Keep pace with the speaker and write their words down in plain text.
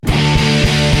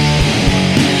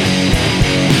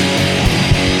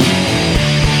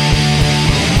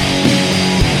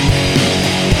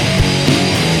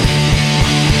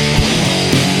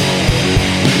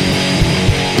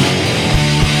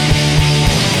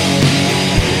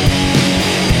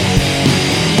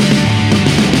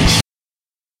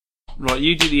Right,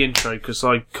 you do the intro, because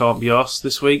I can't be asked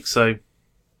this week, so...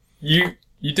 You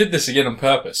did this again on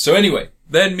purpose. So anyway,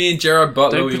 then me and Gerard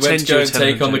Butler, we went to go and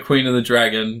take on the Queen of the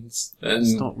Dragons, and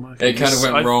it kind of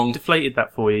went wrong. I deflated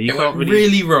that for you. It went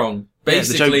really wrong.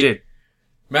 Basically, the joke did.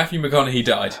 Matthew McConaughey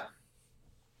died.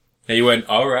 And he went,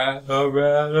 alright,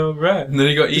 and then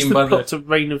he got eaten by the... plot to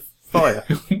Reign of Fire.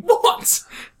 What?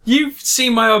 You've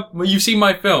seen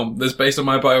my film that's based on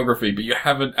my biography, but you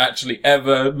haven't actually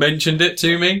ever mentioned it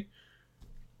to me.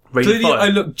 Clearly, I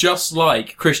look just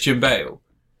like Christian Bale.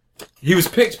 He was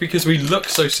picked because we look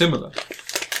so similar.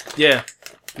 Yeah,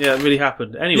 it really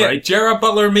happened. Anyway, Gerard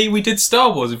Butler and me, we did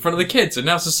Star Wars in front of the kids, and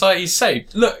now society's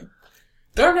saved. Look,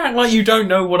 don't act like you don't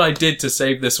know what I did to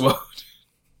save this world.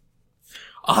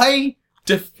 I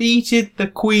defeated the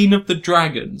Queen of the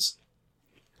Dragons.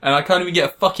 And I can't even get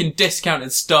a fucking discount at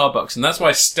Starbucks, and that's why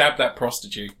I stabbed that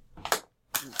prostitute.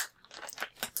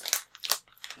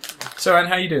 So, Anne,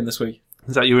 how are you doing this week?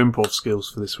 Is that your improv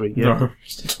skills for this week? Yeah. No,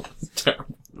 it's terrible.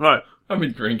 Right. I've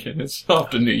been drinking. It's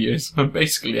after New Year's. I'm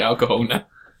basically alcohol now.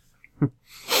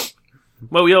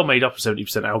 Well, we are made up of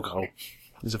 70% alcohol.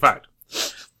 It's a fact.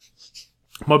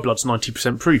 My blood's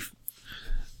 90% proof.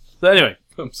 So anyway.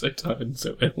 I'm so tired and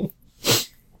so ill.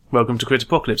 Welcome to Crit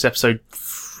Apocalypse, episode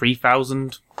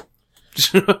 3000.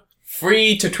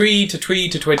 3 to 3 to 3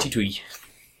 to 23.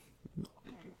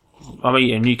 I'm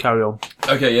eating, you carry on.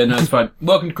 Okay, yeah, no, it's fine.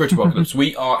 Welcome to Crit Apocalypse.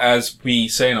 We are, as we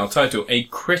say in our title, a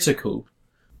critical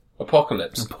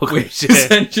apocalypse. Which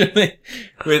essentially,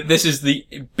 this is the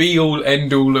be-all,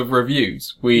 end-all of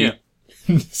reviews. We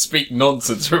speak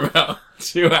nonsense for about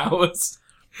 2 hours,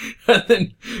 and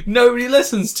then nobody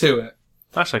listens to it.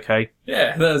 That's okay.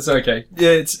 Yeah, that's okay. Yeah,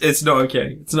 it's not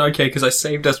okay. It's not okay because I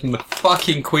saved us from the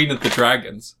fucking Queen of the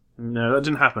Dragons. No, that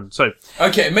didn't happen. So,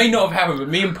 okay, it may not have happened, but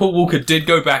me and Paul Walker did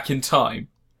go back in time.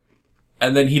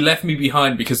 And then he left me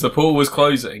behind because the portal was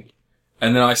closing.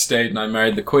 And then I stayed and I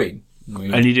married the Queen.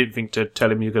 And you didn't think to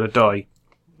tell him you're going to die?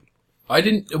 I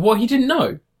didn't... Well, he didn't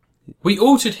know. We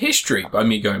altered history by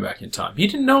me going back in time. He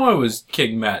didn't know I was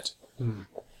King Matt.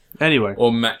 Anyway.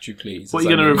 Or Matrocles. What are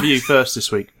you going to review first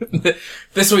this week?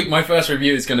 This week, my first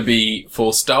review is going to be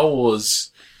for Star Wars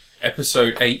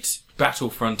Episode 8,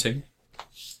 Battlefronting.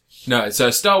 No,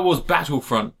 it's Star Wars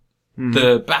Battlefront.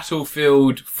 The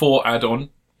Battlefield 4 add-on,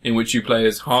 in which you play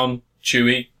as Han,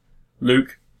 Chewie,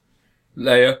 Luke,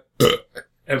 Leia,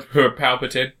 Emperor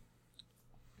Palpatine.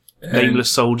 Nameless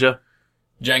Soldier.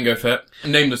 Jango Fett.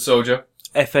 Nameless Soldier.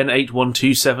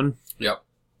 FN8127. Yep.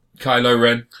 Kylo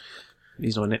Ren.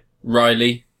 He's not in it.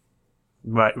 Riley.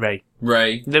 Right,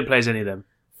 Ray. He don't play as any of them.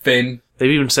 Finn. They've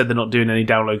even said they're not doing any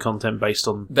download content based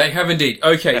on... They have indeed.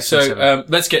 Okay, so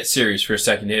let's get serious for a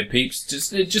second here, peeps.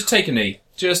 Just take a knee.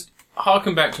 Just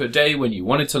harken back to a day when you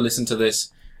wanted to listen to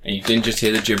this and you didn't just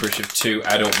hear the gibberish of 2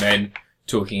 adult men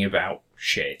talking about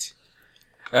shit.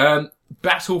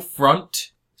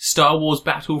 Battlefront, Star Wars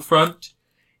Battlefront,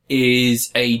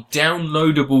 is a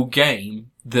downloadable game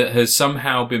that has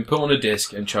somehow been put on a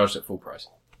disc and charged at full price.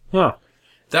 Oh.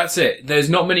 That's it. There's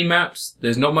not many maps.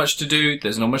 There's not much to do.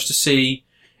 There's not much to see.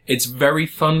 It's very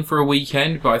fun for a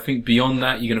weekend, but I think beyond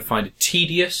that, you're going to find it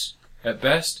tedious at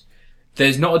best.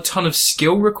 There's not a ton of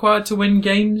skill required to win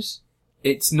games.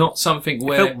 It's not something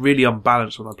where... It felt really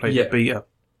unbalanced when I played the beta.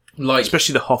 Like,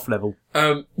 especially the Hoth level.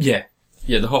 Yeah,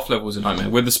 the Hoth level is a nightmare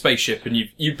with the spaceship, and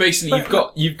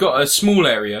you've got a small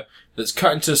area that's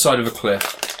cut into the side of a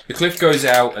cliff. The cliff goes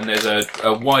out, and there's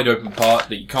a wide open part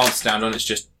that you can't stand on. It's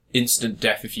just instant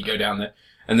death if you go down there.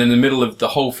 And then in the middle of the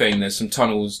whole thing, there's some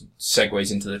tunnels, segues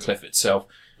into the cliff itself.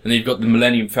 And then you've got the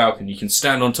Millennium Falcon. You can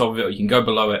stand on top of it, or you can go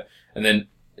below it. And then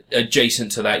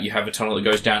adjacent to that, you have a tunnel that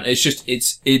goes down. It's just,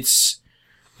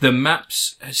 the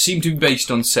maps seem to be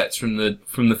based on sets from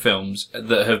the films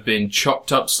that have been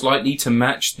chopped up slightly to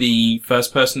match the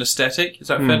first person aesthetic. Is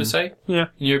that fair to say? Yeah.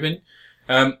 In your opinion?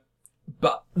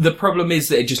 But the problem is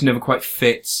that it just never quite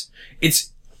fits.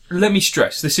 Let me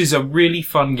stress, this is a really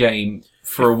fun game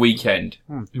for a weekend.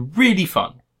 Really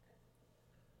fun.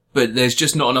 But there's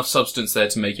just not enough substance there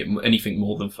to make it anything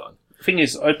more than fun. The thing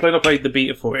is, I played the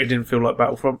beta for it. It didn't feel like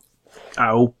Battlefront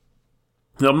at all.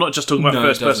 No, I'm not just talking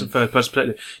about third person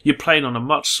perspective. You're playing on a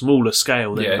much smaller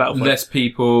scale than Battlefront. Less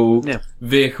people. Yeah.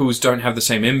 Vehicles don't have the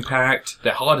same impact.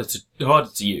 They're harder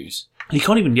to use. You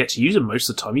can't even get to use them most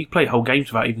of the time. You can play whole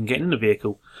games without even getting in a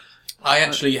vehicle. I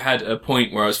actually had a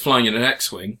point where I was flying in an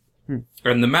X-Wing,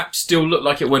 and the map still looked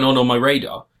like it went on my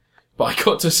radar, but I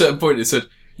got to a certain point and it said,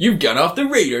 "You've gone off the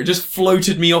radar," just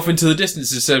floated me off into the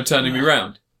distance instead of turning me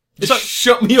around. It's like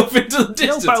shot me off into the the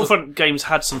distance. old Battlefront games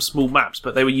had some small maps,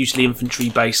 but they were usually infantry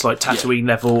based, like Tatooine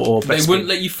level or. They wouldn't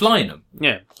let you fly in them.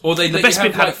 Yeah, or they the best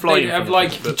bit had a flying.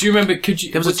 Do you remember?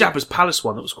 There was a Jabba's Palace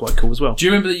one that was quite cool as well. Do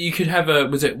you remember that you could have a?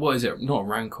 What is it? Not a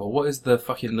Rancor. What is the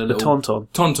little Tauntaun?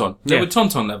 Tauntaun. There were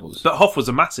Tauntaun levels. But Hoth was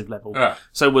a massive level.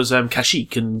 So was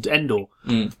Kashyyyk and Endor.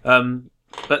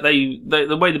 But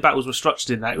the way the battles were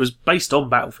structured in that, it was based on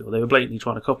Battlefield. They were blatantly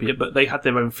trying to copy it, but they had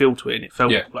their own feel to it, and it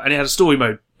felt and it had a story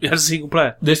mode. It had a single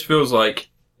player. This feels like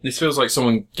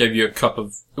someone gave you a cup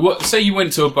of. Say you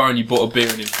went to a bar and you bought a beer,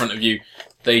 and in front of you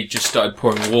they just started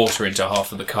pouring water into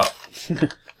half of the cup.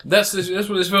 That's what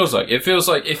this feels like. It feels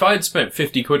like if I had spent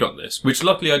 £50 on this, which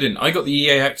luckily I didn't. I got the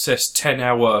EA Access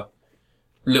 10-hour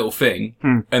little thing,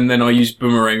 and then I used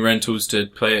Boomerang Rentals to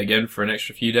play it again for an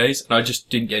extra few days, and I just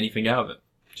didn't get anything out of it.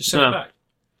 Just send it back.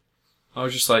 I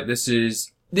was just like, this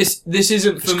isn't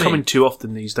for me. It's coming too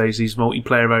often these days, these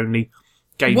multiplayer only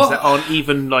games that aren't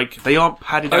even they aren't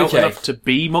padded out enough to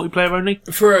be multiplayer only.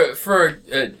 For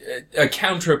a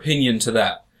counter opinion to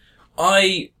that,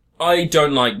 I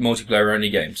don't like multiplayer only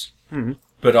games,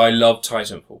 but I love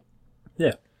Titanfall.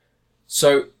 Yeah.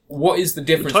 So what is the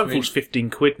difference? Titanfall's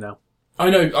 £15 now. I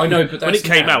know, but that's when it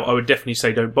came out, I would definitely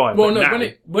say don't buy it. Well,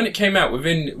 no, when it came out,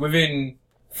 within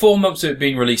 4 months of it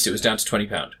being released, it was down to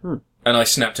 £20, and I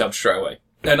snapped up straight away.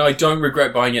 And I don't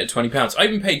regret buying it at £20. I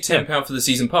even paid £10 for the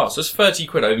season pass. That's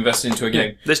 £30 I've invested into a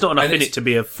game. There's not enough in it to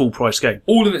be a full price game.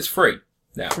 All of it's free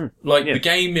now. The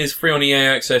game is free on EA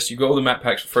Access. You've got all the map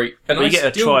packs for free. And you get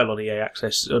a trial on EA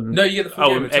Access. No, you get the full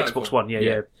game on Xbox One.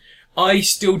 Yeah. I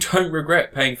still don't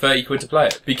regret paying £30 to play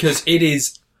it because it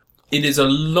is a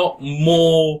lot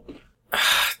more.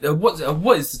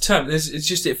 What is the term?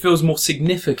 It feels more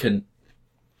significant.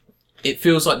 It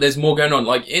feels like there's more going on.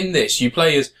 Like in this, you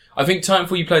play as. I think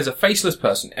Titanfall you play as a faceless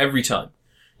person every time.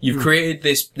 You've created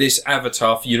this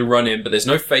avatar for you to run in, but there's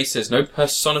no face, there's no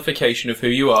personification of who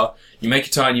you are. You make a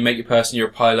Titan, you make your person, you're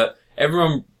a pilot.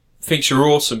 Everyone thinks you're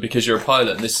awesome because you're a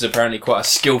pilot, and this is apparently quite a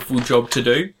skillful job to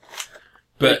do.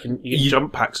 But you get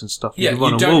jump packs and stuff. Yeah,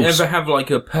 you don't ever have like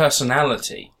a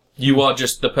personality. You are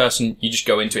just the person, you just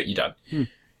go into it, you're done.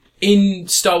 In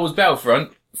Star Wars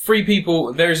Battlefront, 3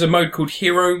 people, there is a mode called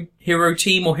Hero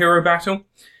Team or Hero Battle.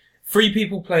 3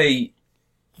 people play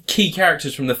key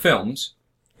characters from the films,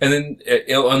 and then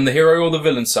on the hero or the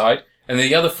villain side, and then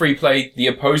the other 3 play the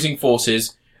opposing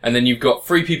forces, and then you've got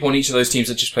 3 people on each of those teams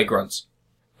that just play grunts.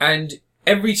 And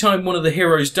every time one of the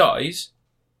heroes dies,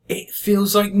 it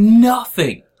feels like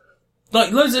nothing.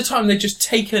 Like, loads of the time they just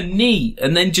take a knee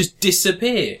and then just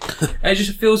disappear. And it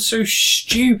just feels so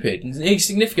stupid and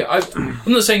insignificant. I'm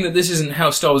not saying that this isn't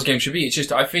how Star Wars games should be, it's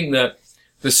just I think that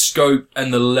the scope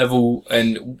and the level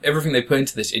and everything they put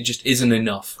into this, it just isn't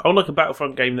enough. I would like a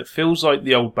Battlefront game that feels like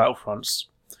the old Battlefronts.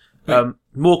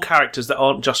 More characters that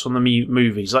aren't just from the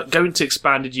movies. Like, go into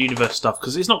expanded universe stuff,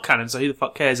 because it's not canon, so who the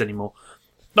fuck cares anymore?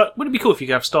 Like, wouldn't it be cool if you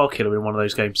could have Starkiller in one of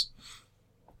those games?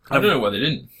 I don't know why they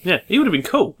didn't. Yeah, he would have been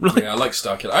cool. Yeah, I like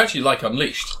Starkiller. I actually like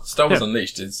Unleashed. Star Wars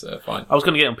Unleashed is fine. I was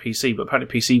going to get it on PC, but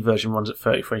apparently PC version runs at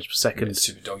 30 frames per second. Yeah, it's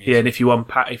super doggy. Yeah, and if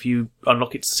you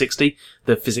unlock it to 60,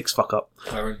 the physics fuck up.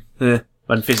 Yeah,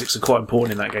 and physics are quite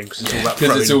important in that game because it's all about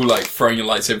throwing. Because it's all like throwing your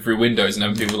lightsaber through windows and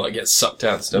having people like get sucked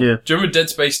out and stuff. Yeah. Do you remember Dead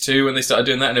Space 2 when they started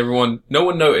doing that and no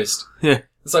one noticed? Yeah.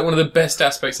 It's like one of the best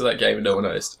aspects of that game and no one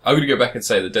noticed. I'm going to go back and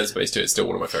say that Dead Space 2 is still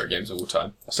one of my favourite games of all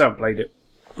time. I still haven't played it.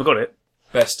 I got it.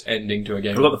 Best ending to a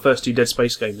game. I got the first 2 Dead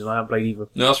Space games and I haven't played either.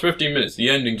 No, that's 15 minutes. The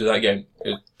ending to that game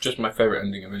is just my favourite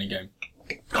ending of any game.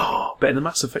 Oh, better than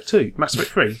Mass Effect 2. Mass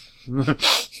Effect 3.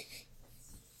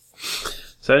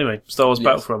 So anyway, Star Wars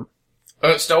Battlefront.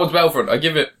 Star Wars Battlefront, I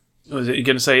give it... What was it? You're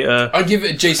going to say... I give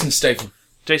it Jason Statham.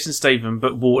 Jason Statham,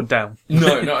 but watered down.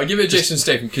 No, I give it Jason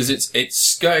Statham because it's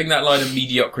skirting that line of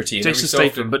mediocrity. Jason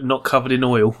Statham, but not covered in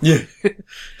oil. Yeah.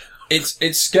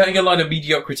 It's skirting a line of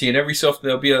mediocrity, and every so often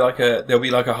there'll be like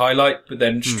a highlight, but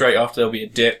then straight after there'll be a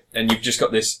dip, and you've just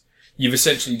got this. You've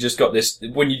essentially just got this.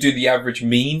 When you do the average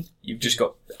mean, you've just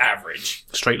got average,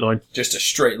 straight line, just a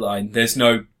straight line. There's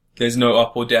no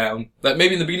up or down. Like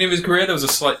maybe in the beginning of his career there was a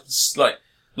slight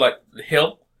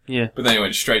hill. Yeah. But then it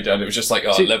went straight down. It was just like,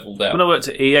 leveled out. When I worked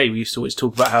at EA, we used to always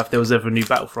talk about how if there was ever a new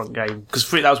Battlefront game, because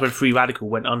that was when Free Radical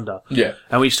went under. Yeah.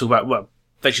 And we used to talk about, well,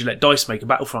 they should let DICE make a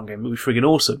Battlefront game. It would be friggin'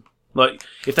 awesome. Like,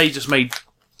 if they just made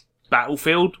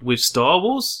Battlefield with Star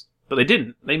Wars, but they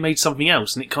didn't. They made something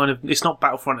else, and it's not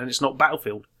Battlefront and it's not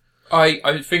Battlefield.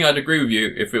 I think I'd agree with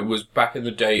you if it was back in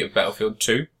the day of Battlefield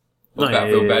 2. Or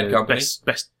Battlefield Bad Company.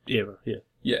 Best era, yeah.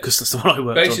 Yeah. Because that's the one I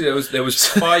worked Basically, on. there was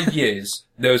 5 years.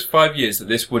 There was 5 years that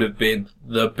this would have been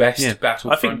the best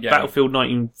Battlefront I think game. Battlefield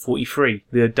 1943,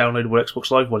 the downloadable Xbox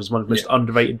Live one, is one of the most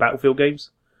underrated Battlefield games.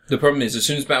 The problem is, as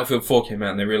soon as Battlefield 4 came out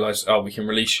and they realised, we can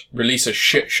release a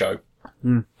shit show,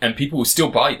 and people will still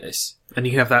buy this. And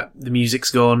you can have the music's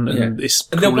gone, and it's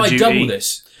and they'll Call of buy Duty. double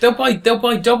this. They'll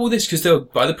buy double this because they'll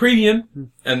buy the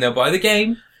premium, and they'll buy the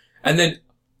game, and then...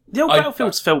 The old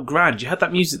Battlefields felt grand. You had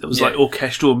that music that was like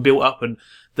orchestral and built up, and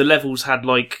the levels had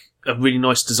like a really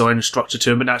nice design and structure to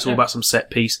them, but now it's all about some set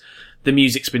piece. The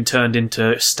music's been turned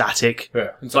into static.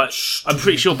 Yeah. It's like, I'm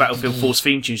pretty sure Battlefield 4's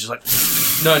theme tune's just like...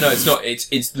 No, it's not.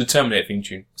 It's the Terminator theme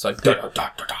tune. It's like... Da, da,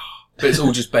 da, da, da. But it's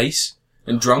all just bass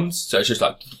and drums, so it's just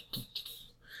like...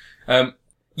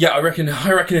 I reckon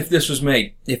if this was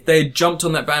made, if they had jumped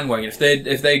on that bandwagon,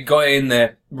 if they got in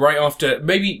there right after,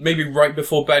 maybe right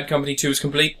before Bad Company 2 was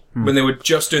complete, when they were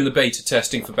just doing the beta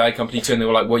testing for Bad Company 2, and they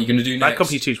were like, what are you going to do next? Bad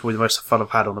Company 2 is probably the most fun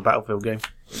I've had on a Battlefield game.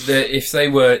 If they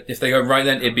go right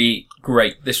then, it'd be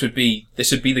great. This would be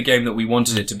the game that we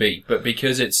wanted it to be, but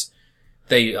because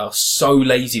they are so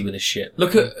lazy with this shit.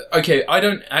 Look at, I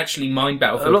don't actually mind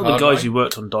Battlefield Hardline. A lot of the guys who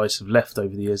worked on DICE have left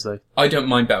over the years, though. I don't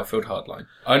mind Battlefield Hardline.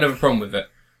 I don't have a problem with it.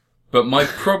 But my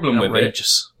problem with it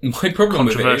is,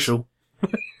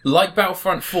 like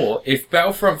Battlefront 4, if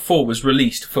Battlefront 4 was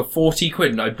released for 40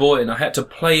 quid and I bought it and I had to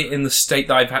play it in the state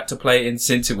that I've had to play it in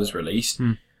since it was released,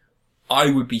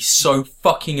 I would be so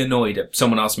fucking annoyed if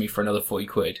someone asked me for another 40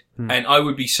 quid. And I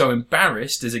would be so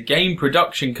embarrassed as a game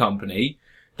production company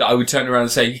that I would turn around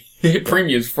and say,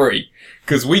 premium's free.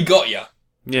 Because we got ya.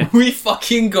 Yeah. We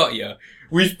fucking got ya.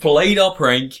 We've played our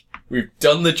prank. We've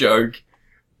done the joke.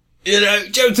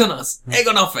 Joke's on us. Egg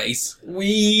on our face.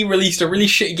 We released a really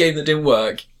shitty game that didn't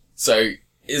work. So,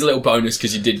 it's a little bonus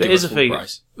because you did give us full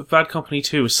price. Bad Company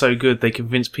 2 was so good they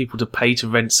convinced people to pay to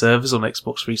rent servers on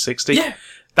Xbox 360. Yeah.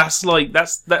 That's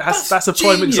a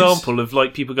prime example of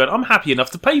like people going, I'm happy enough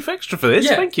to pay extra for this,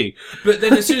 thank you. But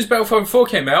then as soon as Battlefront 4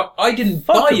 came out, I didn't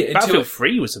buy it until... Battlefield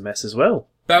 3 was a mess as well.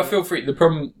 Battlefield 3, the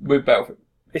problem with Battlefield...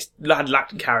 It had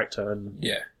lacked character and...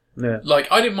 Yeah. Yeah.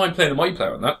 Like, I didn't mind playing the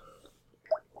multiplayer on that.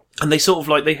 And they sort of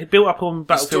like, they had built up on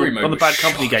Battlefield, on the Bad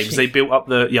Company games, they built up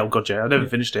the, I never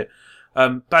finished it.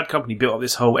 Bad Company built up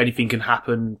this whole anything can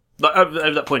happen, like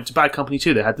over that point to Bad Company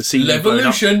 2, they had the scene.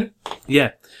 Levolution!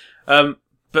 Yeah.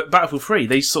 But Battlefield 3,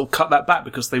 they sort of cut that back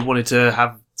because they wanted to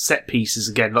have set pieces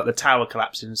again, like the tower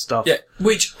collapsing and stuff. Yeah,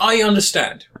 which I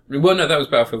understand. Well, no, that was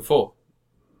Battlefield 4.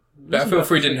 Battlefield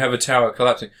 3 didn't have a tower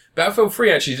collapsing. Battlefield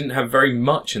 3 actually didn't have very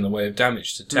much in the way of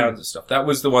damage to towns and stuff. That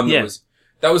was the one that was...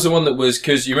 That was the one that was,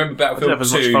 because you remember Battlefield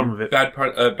 2,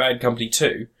 Bad Company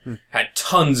 2, had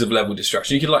tons of level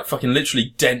destruction. You could like fucking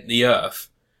literally dent the earth.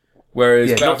 Whereas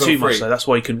Battlefield not too 3, much though, that's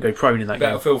why you couldn't go prone in that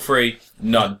Battlefield 3,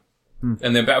 none.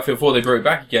 And then Battlefield 4, they brought it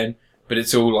back again, but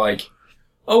it's all like,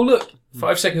 oh look,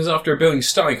 5 seconds after a building's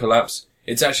starting to collapse,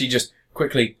 it's actually just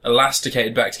quickly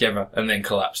elasticated back together and then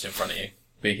collapsed in front of you.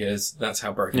 Because that's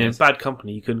how broken it is. Bad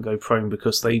Company, you couldn't go prone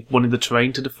because they wanted the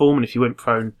terrain to deform, and if you went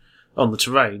prone on the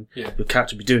terrain, your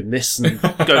character would be doing this and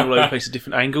going all over the place at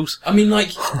different angles. I mean, like,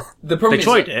 the problem is...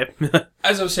 They tried it.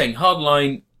 As I was saying,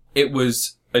 Hardline, it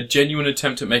was a genuine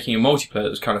attempt at making a multiplayer that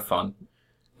was kind of fun.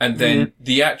 And then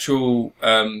the actual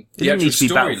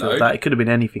story mode... It could have been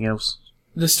anything else.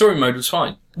 The story mode was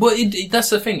fine. Well, that's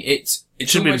the thing. It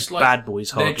should have been like Bad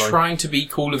Boys Hardline. They're trying to be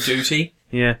Call of Duty.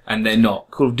 Yeah. And they're not.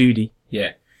 Call of Duty.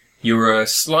 Yeah. You're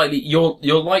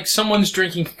like someone's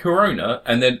drinking Corona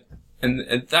and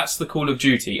that's the Call of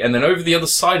Duty. And then over the other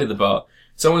side of the bar,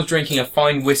 someone's drinking a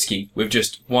fine whiskey with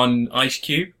just one ice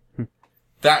cube.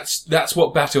 That's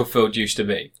what Battlefield used to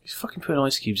be. He's fucking putting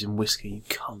ice cubes in whiskey, you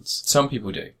cunts. Some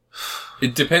people do.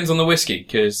 It depends on the whiskey,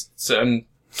 because certain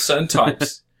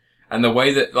types, and the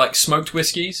way that, like, smoked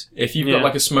whiskies, if you've got,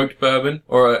 like, a smoked bourbon,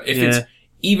 or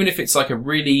even if it's like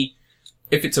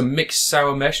if it's a mixed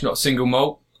sour mesh, not single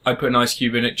malt, I put an ice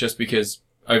cube in it just because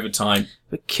over time.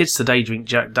 The kids today drink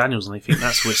Jack Daniels and they think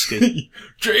that's whiskey.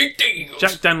 Jack Daniels!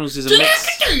 Jack Daniels is a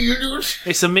mix.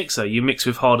 It's a mixer. You mix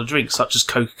with harder drinks such as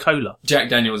Coca-Cola. Jack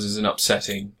Daniels is an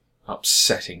upsetting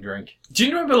drink. Do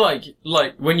you remember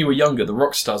like when you were younger, the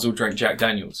rock stars all drank Jack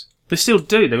Daniels? They still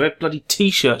do. They wear bloody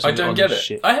t-shirts. I don't get it.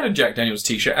 Shit. I had a Jack Daniels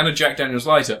t-shirt and a Jack Daniels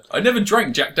lighter. I never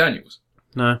drank Jack Daniels.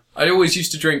 No. I always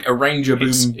used to drink a Ranger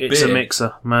Boom beer. It's a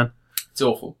mixer, man. It's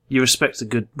awful. You respect a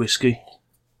good whiskey.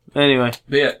 Anyway.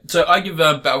 But yeah, so I give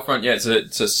Battlefront, it's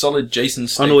a solid Jason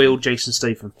Statham. Unoiled Jason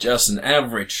Statham. Just an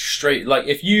average, straight, like,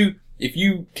 if you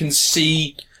can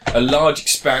see a large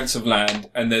expanse of land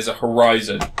and there's a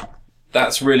horizon,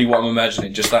 that's really what I'm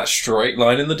imagining, just that straight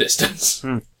line in the distance.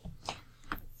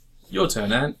 Your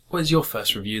turn, Ant. What is your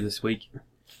first review this week?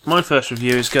 My first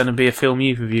review is going to be a film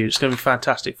you've reviewed. It's going to be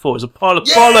Fantastic Four. It's a pile of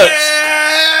bollocks!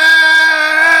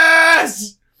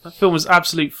 Yes! That film was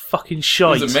absolute fucking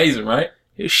shite. It was amazing, right?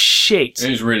 It was shit.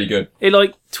 It was really good. It,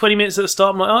 like, 20 minutes at the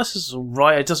start, I'm like, oh, this is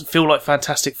alright. It doesn't feel like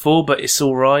Fantastic Four, but it's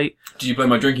alright. Did you play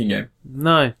my drinking game?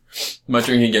 No. My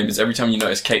drinking game is every time you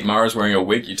notice Kate Mara's wearing a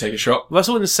wig, you take a shot. Well, that's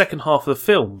all in the second half of the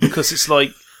film, because it's, like,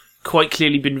 quite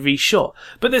clearly been reshot.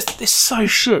 But this so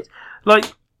shit.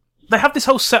 Like, they have this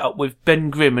whole setup with Ben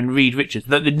Grimm and Reed Richards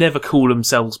that they never call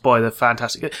themselves by the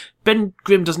Fantastic. Ben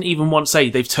Grimm doesn't even once say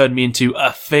they've turned me into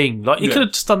a thing. Like, he could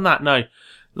have just done that. No,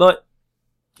 like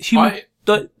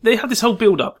they have this whole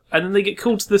build up, and then they get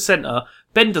called to the centre.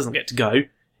 Ben doesn't get to go.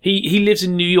 He lives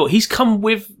in New York. He's come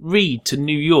with Reed to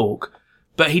New York,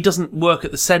 but he doesn't work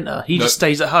at the centre. He just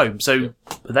stays at home. So,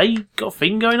 have they got a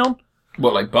thing going on?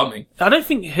 What, like bumming? I don't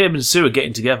think him and Sue are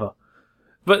getting together.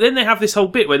 But then they have this whole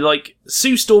bit where, like,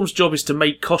 Sue Storm's job is to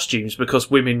make costumes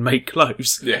because women make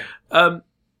clothes. Yeah.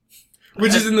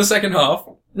 Which is in the second half.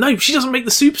 No, she doesn't make the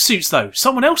super suits, though.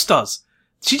 Someone else does.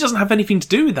 She doesn't have anything to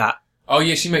do with that. Oh,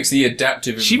 yeah, she makes the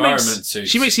adaptive environment suits.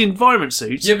 She makes the environment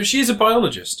suits. Yeah, but she is a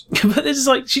biologist. But this is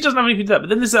like, she doesn't have anything to do with that. But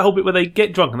then there's that whole bit where they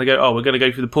get drunk and they go, oh, we're going to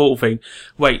go through the portal thing.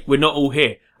 Wait, we're not all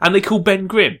here. And they call Ben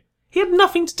Grimm. He had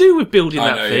nothing to do with building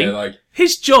that thing. Yeah, like...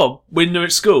 His job, when they're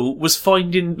at school, was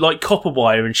finding, like, copper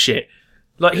wire and shit.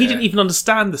 Like, he didn't even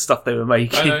understand the stuff they were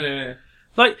making. Yeah.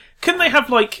 Like, couldn't they have,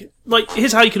 like,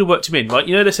 here's how you could have worked him in. Like,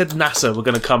 you know, they said NASA were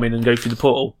going to come in and go through the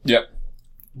portal. Yep.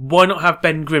 Why not have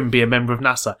Ben Grimm be a member of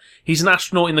NASA? He's an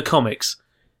astronaut in the comics.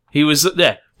 He was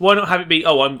there. Why not have it be,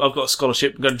 oh, I've got a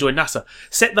scholarship, I'm going to join NASA.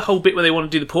 Set the whole bit where they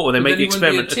want to do the portal and they make the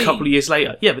experiment a couple of years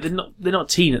later. Yeah, but they're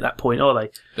not a teen at that point, are they?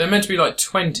 They're meant to be like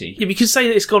 20. Yeah, but you can say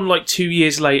that it's gone like 2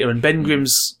 years later and Ben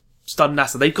Grimm's done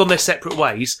NASA. They've gone their separate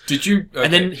ways. Did you? Okay.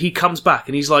 And then he comes back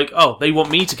and he's like, oh, they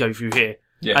want me to go through here.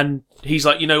 Yeah. And he's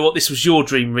like, you know what, this was your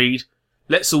dream, Reed.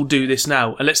 Let's all do this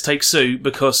now. And let's take Sue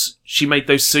because she made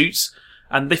those suits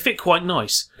and they fit quite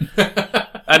nice.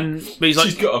 And but he's like,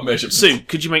 she's got a measurement. Sue,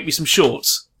 could you make me some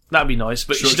shorts? That'd be nice,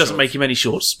 but she doesn't make him any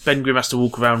shorts. Ben Grimm has to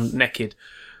walk around naked.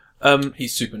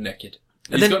 He's super naked.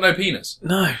 He's got no penis.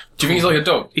 No. Do you think he's like a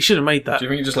dog? He should have made that. Do you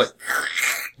think he just like...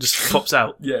 just pops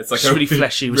out? Yeah, it's like just really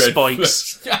fleshy with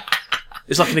spikes.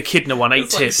 It's like an echidna one, 8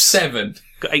 tips. Like 7.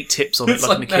 Got 8 tips on it,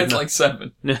 like an echidna. It's like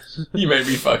 7. You made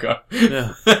me fuck up.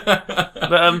 Yeah.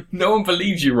 But, no one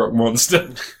believes you, Rock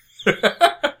Monster.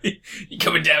 You're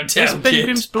coming downtown, kid. Ben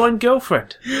Grimm's blind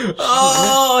girlfriend.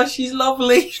 She's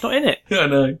lovely. She's not in it. I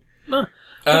know. No.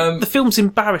 The film's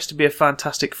embarrassed to be a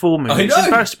Fantastic Four movie. I know. It's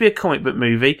embarrassed to be a comic book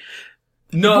movie.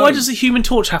 No. Why does the Human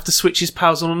Torch have to switch his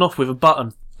powers on and off with a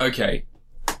button? Okay.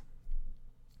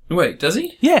 Wait, does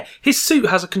he? Yeah, his suit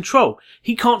has a control.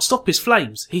 He can't stop his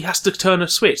flames. He has to turn a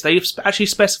switch. They actually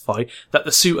specify that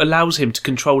the suit allows him to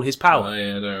control his power. Oh,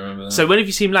 yeah, I don't remember that. So whenever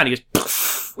you see him land, he goes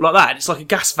poof, like that. It's like a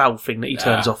gas valve thing that he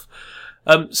turns off.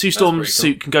 Sue Storm's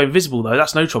suit can go invisible, though.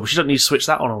 That's no trouble. She doesn't need to switch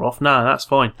that on or off. No, that's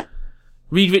fine.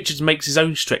 Reed Richards makes his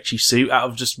own stretchy suit out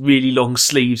of just really long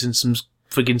sleeves and some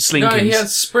friggin' slinkies. No, he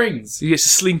has springs. He gets a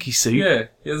slinky suit. Yeah,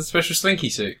 he has a special slinky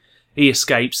suit. He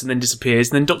escapes and then disappears,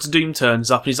 and then Doctor Doom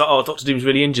turns up and he's like, oh, Doctor Doom's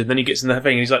really injured. And then he gets in the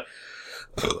thing and he's like,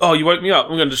 oh, you woke me up.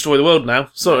 I'm going to destroy the world now.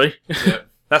 Sorry. Yep.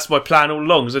 That's my plan all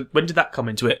along. So when did that come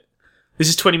into it? This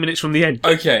is 20 minutes from the end.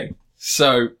 Okay,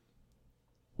 so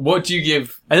what do you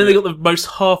give... And then they got the most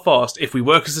half-assed, if we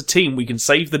work as a team, we can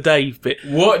save the day bit.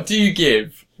 What do you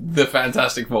give the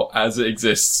Fantastic Four as it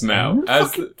exists now?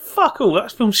 Fuck all,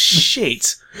 that film's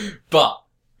shit. But,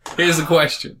 here's the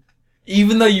question.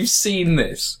 Even though you've seen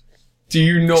this, do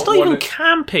you not want even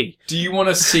campy. Do you want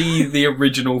to see the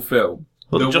original film?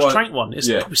 Well, the Josh Trank one.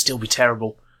 It would still be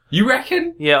terrible. You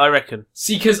reckon? Yeah, I reckon.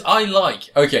 See, because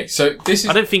okay, so this is...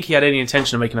 I don't think he had any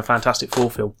intention of making a Fantastic Four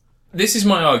film. This is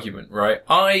my argument, right?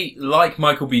 I like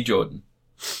Michael B. Jordan.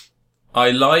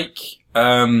 I like,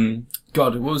 God,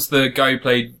 what was the guy who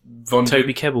played Von...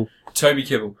 Toby Kebbell. Toby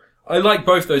Kebbell. I like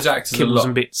both those actors a lot. Kibbles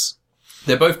and Bits.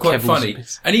 They're both quite funny.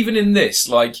 And even in this,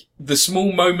 like, the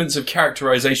small moments of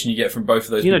characterization you get from both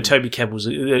of those people. Toby Kebbell's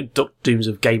Dr. Doom's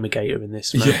of Gamergator in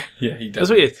this, man. Yeah, he does. That's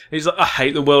what he is. He's like, I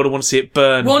hate the world, I want to see it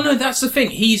burn. Well, no, that's the thing.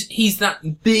 He's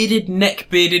that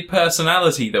bearded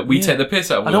personality that we take the piss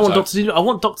out of. I don't want Dr. Doom. I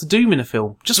want Dr. Doom in a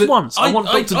film. Just once. I want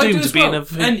Dr. Doom to be in a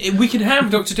film. And we can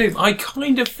have Dr. Doom. I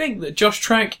kind of think that Josh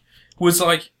Trank was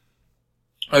like,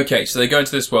 okay, so they go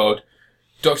into this world,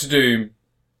 Dr. Doom,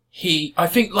 I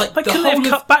think, like couldn't they have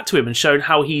cut back to him and shown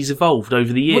how he's evolved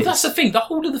over the years? Well, that's the thing. The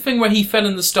whole of the thing where he fell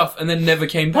in the stuff and then never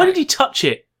came back. Why did he touch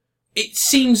it? It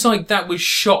seems like that was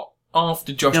shot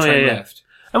after Josh Trank left.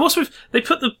 And what's with... They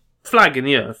put the flag in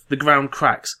the earth, the ground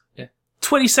cracks. Yeah.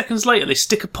 20 seconds later, they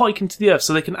stick a pike into the earth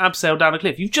so they can abseil down a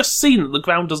cliff. You've just seen that the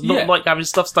ground does not like having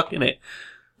stuff stuck in it.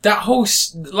 That whole,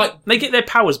 they get their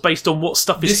powers based on what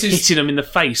stuff is hitting them in the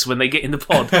face when they get in the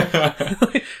pod.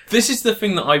 This is the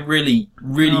thing that I really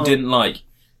didn't like.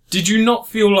 Did you not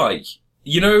feel like,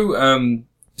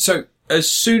 so as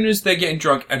soon as they're getting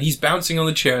drunk and he's bouncing on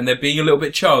the chair and they're being a little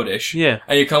bit childish, and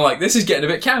you're kind of like, this is getting a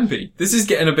bit campy. This is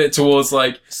getting a bit towards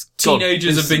like,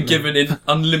 teenagers have been given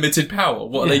unlimited power.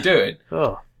 What are they doing?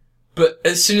 Oh. But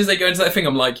as soon as they go into that thing,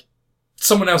 I'm like,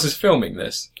 someone else is filming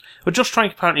this. Well, Josh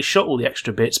Trank apparently shot all the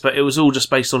extra bits, but it was all just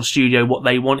based on studio, what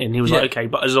they wanted. And he was like, okay,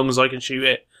 but as long as I can shoot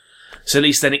it. So at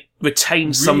least then it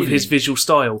retains some of his visual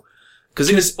style.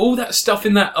 Because all that stuff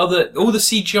in all the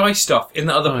CGI stuff in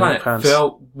that other planet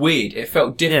felt weird. It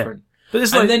felt different. Yeah. But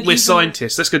it's like, we're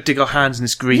scientists, let's go dig our hands in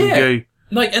this green goo.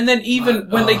 Like, and then even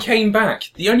when they came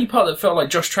back, the only part that felt like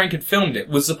Josh Trank had filmed it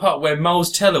was the part where Miles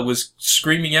Teller was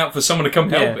screaming out for someone to come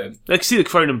help him. I can see the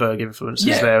Cronenberg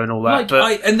influences there and all that.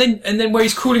 And then where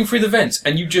he's crawling through the vents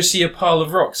and you just see a pile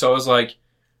of rocks. I was like,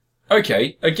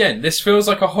 okay, again, this feels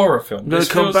like a horror film. I'm going to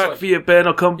come back for you, Ben.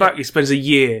 I'll come back. He spends a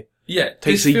year. Yeah,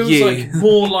 takes this a feels year. like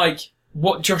more like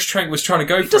what Josh Trank was trying to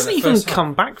go for. He doesn't even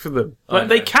come back for them. Like,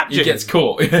 they capture him. He gets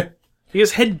caught. He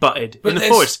gets headbutted in the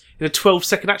forest in a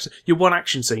 12-second action. Your one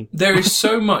action scene. There is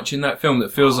so much in that film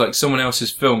that feels like someone else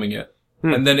is filming it.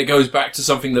 And then it goes back to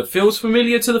something that feels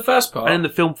familiar to the first part. And then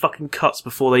the film fucking cuts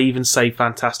before they even say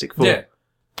Fantastic Four. Yeah.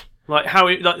 Like,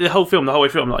 the whole way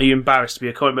through, I'm like, are you embarrassed to be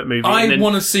a comic book movie? I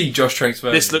want to see Josh Trank's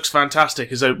version. This looks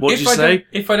fantastic. What did you say?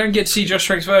 If I don't get to see Josh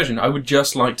Trank's version, I would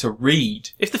just like to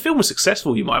read. If the film was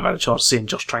successful, you might have had a chance of seeing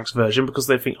Josh Trank's version because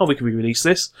they think, we can re-release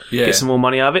this, get some more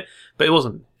money out of it. But it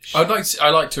wasn't. I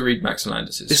like to read Max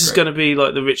Landis'. This is going to be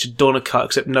like the Richard Donner cut,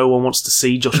 except no one wants to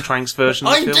see Josh Trank's version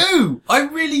of the film. I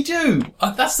really do.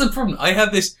 That's the problem. I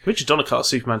have this... Richard Donner cut of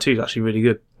Superman 2 is actually really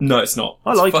good. No, it's not.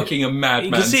 I like it. It's fucking a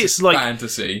madman's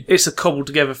fantasy. It's a cobbled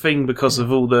together thing because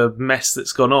of all the mess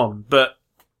that's gone on, but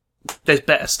there's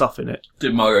better stuff in it.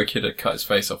 Did Mario Kidder cut his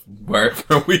face off and wear it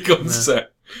for a week on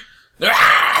set?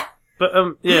 But,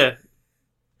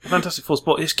 Fantastic Four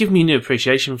Spot, it's given me a new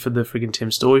appreciation for the friggin'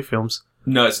 Tim Story films.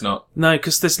 No, it's not. No,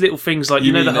 because there's little things like,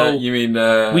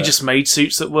 we just made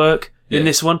suits that work in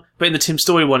this one, but in the Tim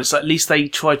Story one, it's like, at least they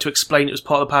tried to explain it was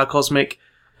part of the Power Cosmic.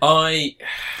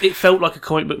 It felt like a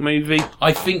comic book movie.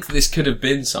 I think this could have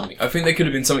been something. I think there could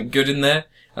have been something good in there,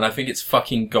 and I think it's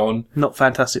fucking gone. Not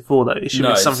Fantastic Four, though. It should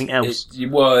be something else.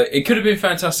 It could have been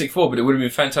Fantastic Four, but it would have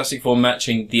been Fantastic Four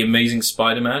matching The Amazing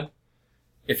Spider-Man.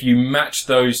 If you match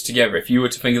those together, if you were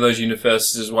to think of those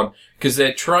universes as one, because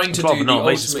they're trying to do the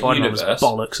Ultimate Universe.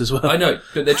 Bollocks as well. I know,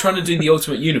 but they're trying to do the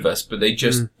Ultimate Universe, but they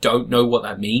just don't know what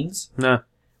that means. No.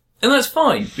 And that's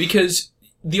fine, because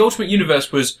the Ultimate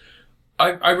Universe was,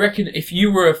 I reckon if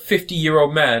you were a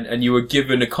 50-year-old man and you were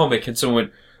given a comic and someone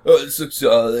went,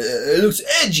 it looks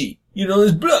edgy.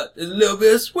 There's blood, there's a little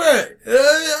bit of swearing.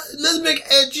 Let's make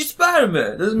edgy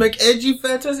Spider-Man. Let's make edgy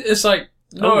Fantastic. It's like,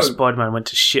 no. Spider-Man went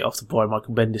to shit off the boy.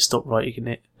 Michael Bendis stopped writing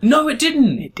it. No, it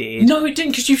didn't. It did. No, it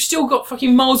didn't, because you've still got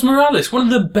fucking Miles Morales, one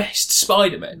of the best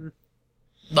Spider-Men.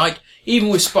 Like, even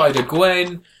with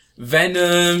Spider-Gwen,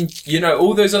 Venom,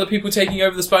 all those other people taking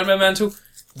over the Spider-Man mantle,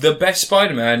 the best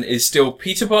Spider-Man is still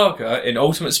Peter Parker in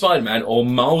Ultimate Spider-Man or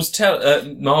Miles.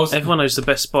 Everyone knows the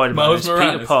best Spider-Man is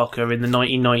Peter Parker in the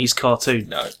 1990s cartoon.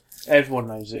 No. Everyone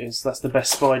knows it is. That's the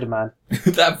best Spider-Man.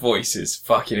 That voice is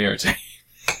fucking irritating.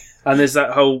 And there's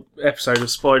that whole episode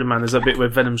of Spider-Man, there's that bit where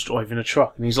Venom's driving a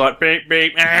truck and he's like, beep,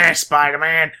 beep,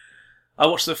 Spider-Man. I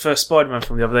watched the first Spider-Man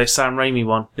film the other day, Sam Raimi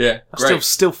one. Yeah, great.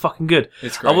 Still fucking good.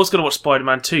 It's great. I was going to watch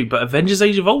Spider-Man 2, but Avengers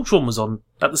Age of Ultron was on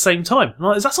at the same time. I'm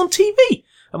like, that's on TV.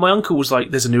 And my uncle was like,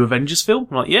 there's a new Avengers film.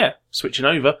 I'm like, yeah, switching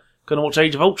over. Going to watch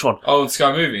Age of Ultron. Oh, on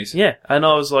Sky Movies? Yeah, and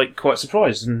I was like quite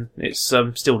surprised, and it's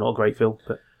still not a great film.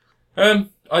 But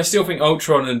I still think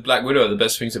Ultron and Black Widow are the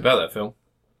best things about that film.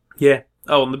 Yeah.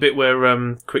 Oh, and the bit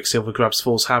where Quicksilver grabs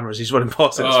Thor's hammer as he's running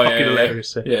past it. It's fucking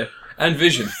hilarious. Yeah. And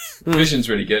Vision. Vision's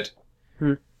really good.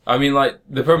 I mean, like,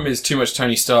 the problem is too much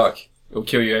Tony Stark will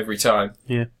kill you every time.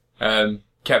 Yeah.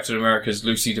 Captain America's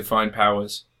loosely defined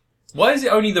powers. Why is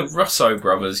it only the Russo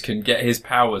brothers can get his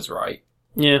powers right?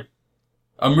 Yeah.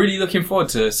 I'm really looking forward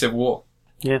to Civil War.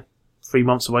 Yeah. 3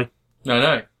 months away.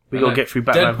 No. We got to get through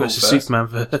Batman vs Superman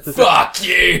first. Fuck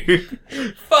you!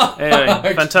 Fuck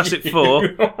anyway, Fantastic Four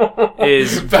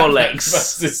is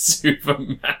bollocks. Vs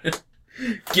Superman.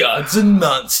 Gods and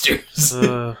monsters.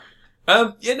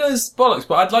 It's bollocks,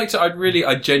 but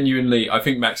I genuinely, I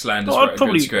think Max Landis wrote a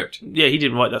good script. Yeah, he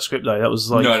didn't write that script though, that was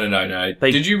like... No.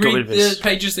 Did you read the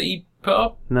pages that he put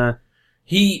up? No.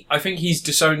 I think he's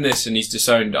disowned this and he's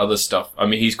disowned other stuff. I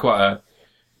mean, he's quite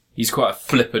He's quite a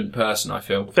flippant person, I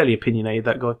feel. Fairly opinionated,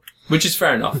 that guy. Which is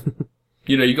fair enough.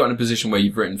 You know, you got in a position where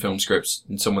you've written film scripts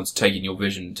and someone's taken your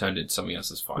vision and turned it into something else,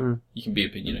 that's fine. You can be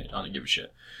opinionated, I don't give a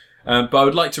shit. But I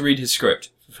would like to read his script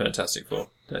for Fantastic Four.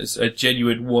 That is a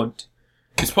genuine want.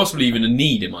 It's possibly even a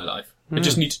need in my life. I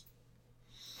just need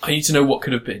to know what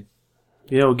could have been.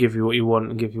 Yeah, I'll give you what you want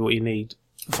and give you what you need.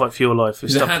 Fight for your life.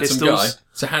 He's a handsome guy.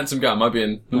 It's a handsome guy. Might be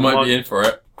in for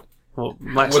it. Well,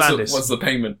 Max Landis. What's the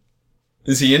payment?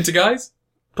 Is he into guys?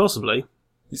 Possibly.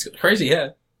 He's got crazy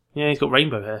hair. Yeah, he's got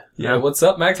rainbow hair. Yeah, what's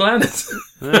up, Max Landis?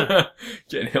 Yeah.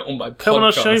 Getting hit on my podcast. Come on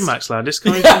our show, Max Landis.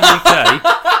 Come over to the UK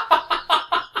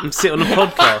and sit on a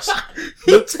podcast.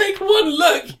 He'll take one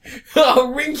look at a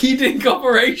rinky-dink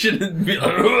operation and be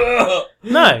like... Ugh.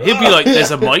 No, he'll be like,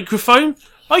 there's a microphone?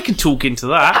 I can talk into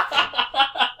that.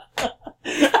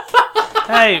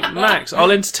 Hey, Max,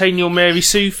 I'll entertain your Mary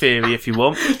Sue theory if you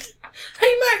want.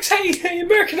 Hey, Max, hey,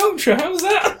 American Ultra, how was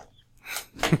that?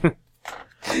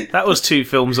 That was 2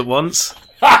 films at once.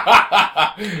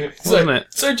 Wasn't it?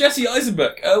 So Jesse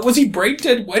Eisenberg, was he brain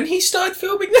dead when he started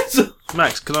filming this?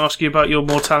 Max, can I ask you about your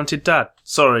more talented dad?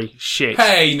 Sorry, shit.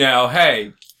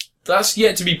 Hey. That's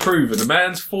yet to be proven. A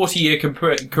man's 40-year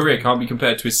career can't be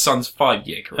compared to his son's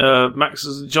 5-year career.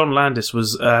 John Landis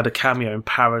had a cameo in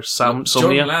Parasomnia.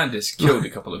 John Landis killed a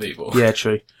couple of people. Yeah,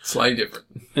 true. Slightly different.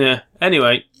 Yeah.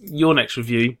 Anyway, your next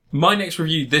review. My next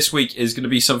review this week is going to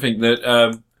be something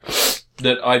that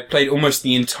that I played almost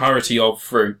the entirety of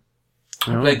through.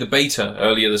 I played the beta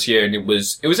earlier this year, and it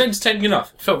was entertaining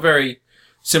enough. It felt very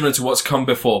similar to what's come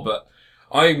before, but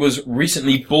I was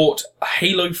recently bought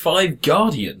Halo 5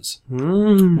 Guardians,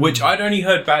 which I'd only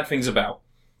heard bad things about.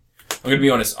 I'm going to be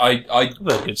honest, Very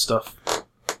good stuff.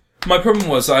 My problem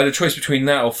was I had a choice between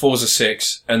that or Forza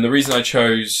 6, and the reason I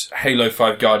chose Halo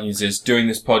 5 Guardians is, doing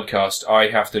this podcast, I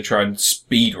have to try and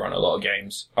speedrun a lot of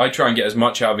games. I try and get as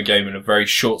much out of a game in a very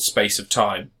short space of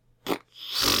time,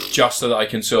 just so that I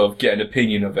can sort of get an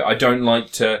opinion of it. I don't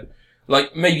like to...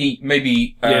 Like,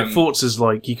 maybe... Forza's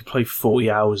like, you could play 40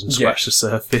 hours and scratch the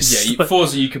surface. Yeah,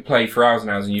 Forza you could play for hours and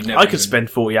hours and you'd never... I could spend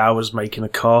 40 hours making a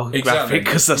car graphic,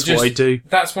 because that's what I do.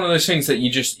 That's one of those things that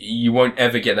you won't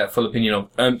ever get that full opinion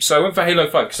of. So I went for Halo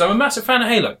 5, because I'm a massive fan of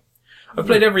Halo. I've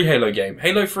played every Halo game.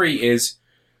 Halo 3 is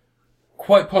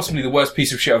quite possibly the worst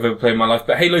piece of shit I've ever played in my life,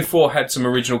 but Halo 4 had some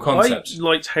original concepts. I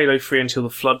liked Halo 3 until the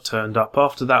Flood turned up.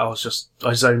 After that,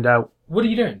 I zoned out. What are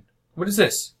you doing? What is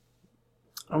this?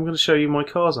 I'm going to show you my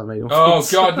cars I made. Oh,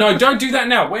 God, no, don't do that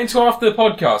now. Wait until after the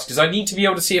podcast, because I need to be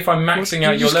able to see if I'm maxing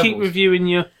out your levels. Just keep reviewing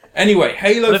your... Anyway,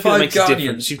 Halo 5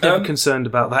 Guardians. You've never concerned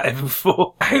about that ever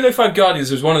before. Halo 5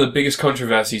 Guardians was one of the biggest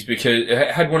controversies, because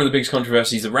it had one of the biggest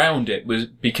controversies around it, was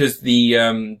because the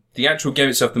actual game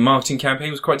itself, the marketing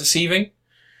campaign, was quite deceiving.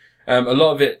 A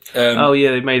lot of it...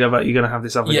 they made out that you're going to have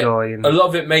this other guy. And... A lot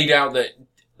of it made out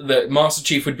that Master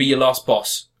Chief would be your last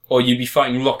boss. Or you'd be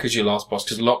fighting Locke as your last boss,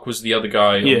 because Locke was the other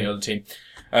guy on the other team.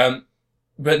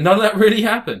 But none of that really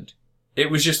happened. It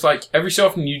was just like, every so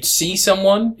often you'd see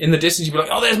someone in the distance, you'd be like,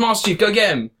 oh, there's Master Chief, go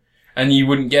get him! And you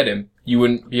wouldn't get him. You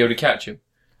wouldn't be able to catch him.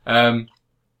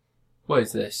 What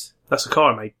is this? That's a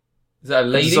car I made. Is that a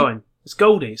lady? Design. It's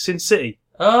Goldie, it's Sin City.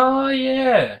 Oh,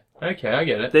 yeah. Okay, I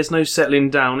get it. There's no settling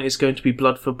down, it's going to be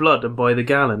blood for blood and by the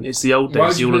gallon. It's the old days. Why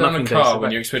would you put it on a car days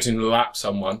when you're expecting to lap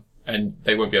someone, and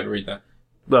they won't be able to read that?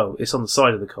 Well, it's on the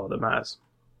side of the car that matters.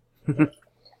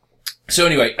 So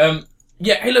anyway,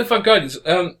 Halo 5 Guardians,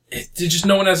 just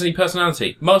no one has any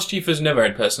personality. Master Chief has never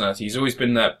had personality. He's always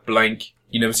been that blank,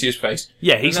 you never see his face.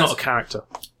 Yeah, he's not a character.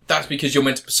 That's because you're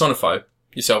meant to personify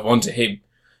yourself onto him.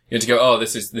 You're to go, oh,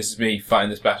 this is me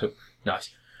fighting this battle. Nice.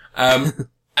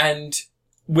 And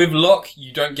with Locke,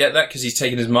 you don't get that because he's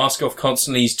taking his mask off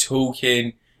constantly, he's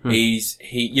talking,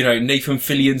 Nathan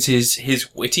Fillion's his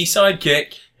witty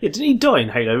sidekick. Yeah, didn't he die in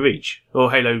Halo Reach? Or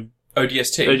Halo...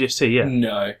 ODST? ODST, yeah.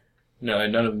 No,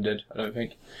 none of them did, I don't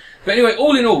think. But anyway,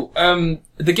 all in all,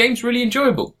 the game's really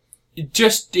enjoyable.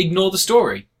 Just ignore the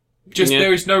story.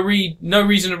 There is no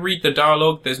reason to read the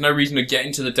dialogue, there's no reason to get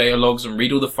into the data logs and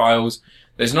read all the files.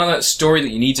 There's none of that story that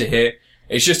you need to hear.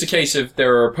 It's just a case of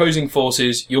there are opposing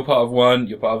forces, you're part of one,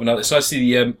 you're part of another. So I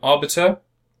see the Arbiter.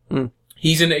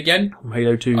 He's in it again.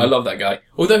 Halo 2. I love that guy.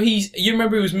 Although you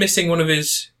remember he was missing one of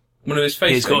his face.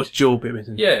 He's got his jaw bit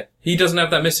missing. Yeah, he doesn't have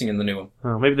that missing in the new one.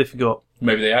 Oh, maybe they forgot.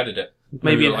 Maybe they added it.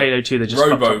 Maybe in Halo 2 they just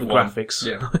fucked up the graphics.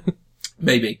 Yeah,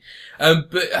 maybe.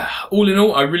 But all in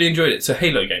all, I really enjoyed it. It's a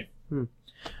Halo game.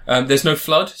 There's no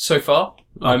flood so far.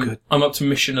 Good. I'm up to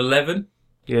mission 11.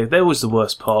 Yeah, that was the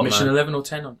worst part. Mission 11 or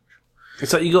 10 on.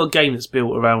 It's like you got a game that's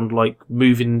built around like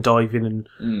moving and diving and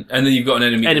and then you've got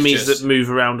enemies that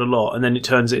move around a lot, and then it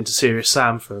turns it into Serious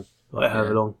Sam for like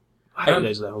however long. I hate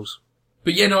those levels.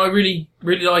 But yeah, no, I really,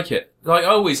 really like it. Like, I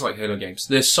always like Halo games.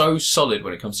 They're so solid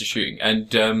when it comes to shooting. And,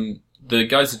 the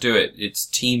guys that do it, it's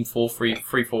Team 343.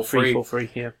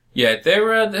 343, yeah. Yeah,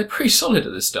 they're pretty solid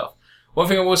at this stuff. One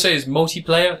thing I will say is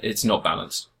multiplayer, it's not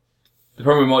balanced. The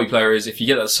problem with multiplayer is if you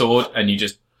get that sword and you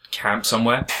just camp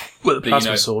somewhere. With a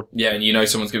plasma sword. Yeah, and you know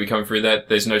someone's going to be coming through there,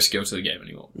 there's no skill to the game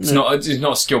anymore. It's not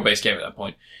a skill-based game at that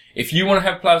point. If you want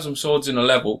to have plasma swords in a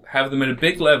level, have them in a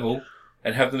big level,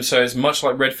 and have them so it's much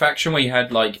like Red Faction where you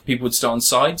had, like, people would start on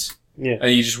sides. Yeah.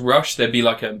 And you just rush, there'd be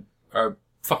like a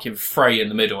fucking fray in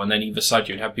the middle, and then either side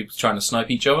you'd have people trying to snipe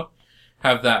each other.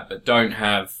 Have that, but don't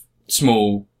have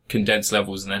small, condensed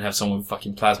levels and then have someone with a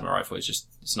fucking plasma rifle. It's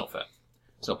not fair.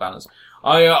 It's not balanced.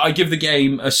 I give the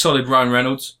game a solid Ryan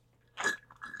Reynolds.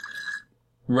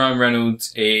 Ryan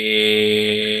Reynolds is...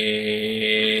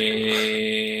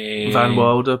 Van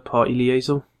Wilder, party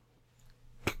liaison.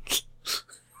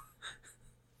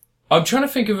 I'm trying to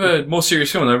think of a more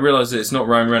serious film, and I realise that it's not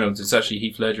Ryan Reynolds, it's actually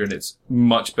Heath Ledger, and it's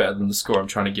much better than the score I'm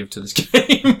trying to give to this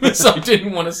game, so I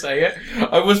didn't want to say it.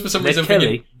 I was for some reason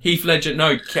thinking Heath Ledger,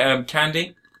 no,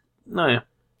 Candy. No, yeah.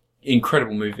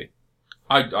 Incredible movie.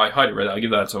 I highly rate that, I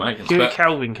give that to Tom Hankins. Give it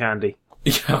Calvin Candy.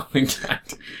 Calvin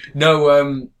Candy.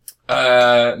 No,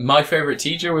 My Favourite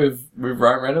Teacher with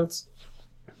Ryan Reynolds.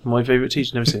 My Favourite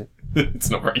Teacher, never seen it. It's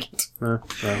not very good. No.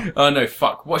 Oh no,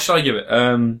 fuck. What should I give it?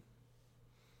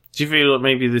 Do you feel like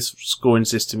maybe this scoring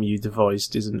system you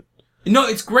devised isn't... No,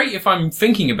 it's great if I'm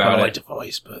thinking about it. I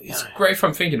devised, but yeah. It's great if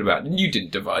I'm thinking about it. And you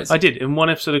didn't devise it. I did. In one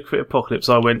episode of Crit Apocalypse,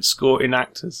 I went scoring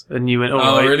actors, and you went,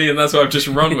 oh, really? And that's what I've just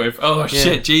run with? Oh,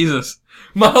 shit, Jesus.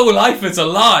 My whole life is a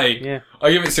lie. Yeah.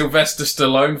 I give it Sylvester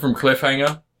Stallone from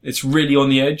Cliffhanger. It's really on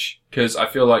the edge, because I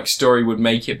feel like story would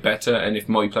make it better, and if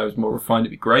multiplayer was more refined,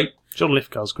 it'd be great. John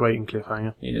Lithgow's great in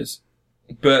Cliffhanger. He is.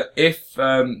 But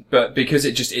but because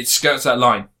it skirts that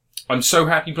line. I'm so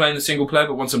happy playing the single player,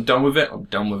 but once I'm done with it, I'm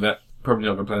done with it. Probably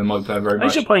not going to play the multiplayer very much. I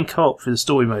should playing co-op for the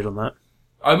story mode on that.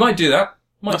 I might do that.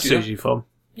 That's usually fun.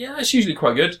 Yeah, it's usually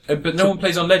quite good. But no one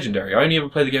plays on Legendary. I only ever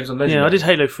play the games on Legendary. Yeah, I did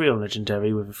Halo 3 on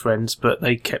Legendary with friends, but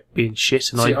they kept being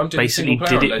shit, and I basically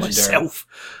did it myself.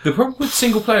 The problem with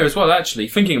single player as well, actually,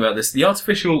 thinking about this, the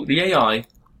AI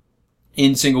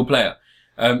in single player,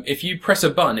 if you press a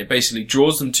button, it basically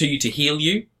draws them to you to heal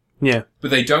you. Yeah. But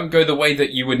they don't go the way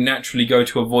that you would naturally go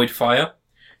to avoid fire.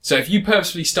 So if you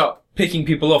purposely start picking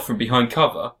people off from behind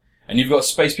cover, and you've got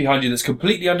space behind you that's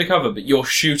completely undercover, but you're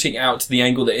shooting out to the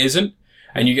angle that isn't,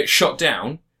 and you get shot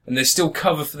down, and there's still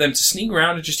cover for them to sneak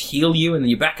around and just heal you, and then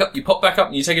you back up, you pop back up,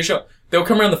 and you take a shot. They'll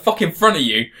come around the fucking front of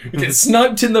you, you get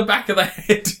sniped in the back of the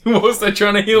head whilst they're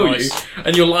trying to heal you,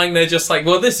 and you're lying there just like,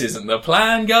 well, this isn't the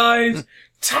plan, guys.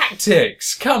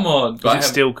 Tactics, come on. But it's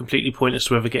still completely pointless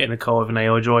to ever get in a car with an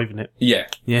AI driving it. Yeah.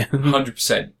 Yeah.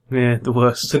 100%. Yeah, the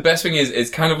worst. The best thing is,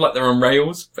 it's kind of like they're on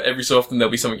rails, but every so often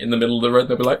there'll be something in the middle of the road,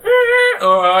 they'll be like,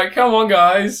 alright, come on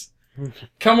guys.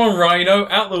 Come on Rhino,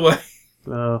 out the way.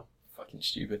 Oh. Fucking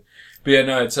stupid. But yeah,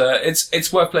 no,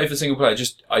 it's worth playing for single player,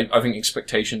 just, I think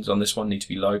expectations on this one need to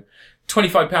be low.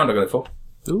 £25 I got it for.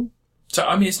 Ooh. So,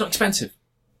 I mean, it's not expensive.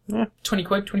 Yeah. 20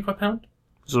 quid, £25.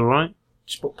 It's alright.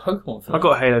 Just bought Pokemon for that. I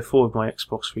got Halo 4 with my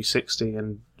Xbox 360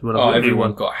 and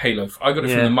everyone got Halo. I got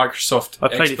it from the Microsoft I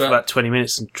played it for about 20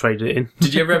 minutes and traded it in.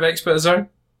 Did you ever have Expert Zone?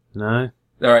 No.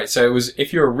 Alright, so it was,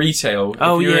 if you're a retail...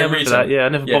 Oh yeah, I remember that. Yeah, I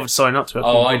never bothered signing up to it.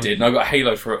 I did, and I got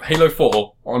Halo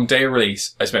 4 on day of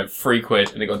release. I spent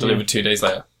 £3 and it got delivered 2 days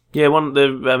later. Yeah, one of the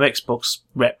Xbox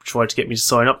rep tried to get me to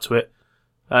sign up to it.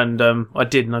 And I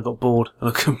did, and I got bored.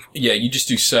 Yeah, you just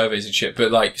do surveys and shit.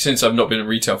 But like, since I've not been in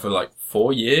retail for like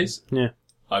 4 years,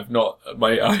 I've not.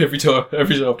 Every so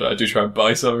often I do try and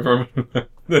buy something from them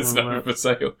that's not for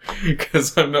sale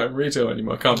because I'm not in retail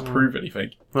anymore. I can't prove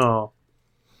anything. Oh,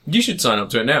 you should sign up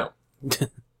to it now.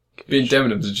 Be in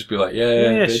Debenhams and just be like,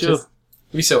 yeah, sure.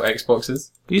 We sell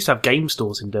Xboxes. We used to have game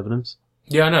stores in Debenhams.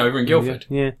 Yeah, I know, over in Guildford.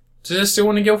 Yeah. Does there still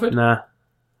one in Guildford? Nah,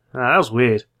 that was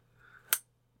weird.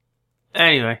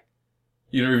 Anyway.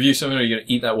 You gonna review something or are you gonna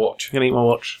eat that watch? I'm gonna eat my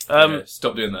watch.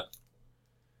 Stop doing that.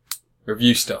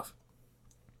 Review stuff.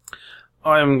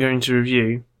 I am going to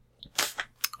review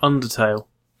Undertale.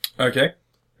 Okay.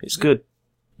 It's good.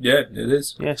 Yeah, it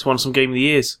is. Yeah, it's won some Game of the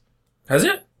Years. Has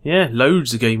it? Yeah,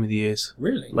 loads of Game of the Years.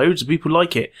 Really? Loads of people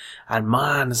like it. And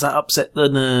man, has that upset the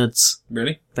nerds.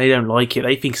 Really? They don't like it.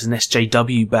 They think it's an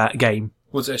SJW game.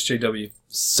 What's SJW?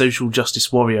 Social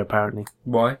Justice Warrior, apparently.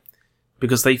 Why?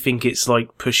 Because they think it's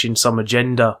like pushing some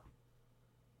agenda.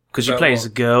 Because you play as a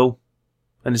girl,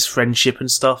 and there's friendship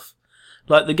and stuff.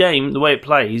 Like the game, the way it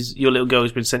plays, your little girl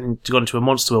has been sent to go into a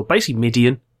monster world, basically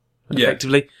Midian,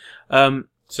 effectively. So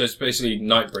it's basically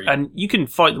Nightbreed. And you can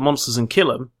fight the monsters and kill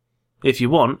them, if you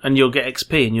want, and you'll get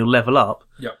XP and you'll level up.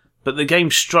 Yep. But the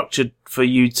game's structured for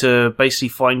you to basically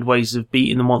find ways of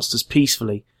beating the monsters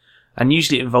peacefully. And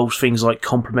usually it involves things like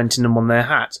complimenting them on their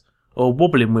hat, or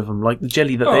wobbling with them like the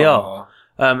jelly that they are.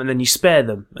 And then you spare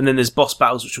them. And then there's boss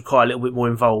battles which require a little bit more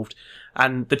involved.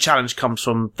 And the challenge comes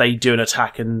from they do an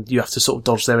attack and you have to sort of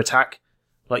dodge their attack.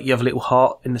 Like you have a little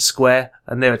heart in the square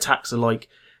and their attacks are like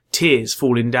tears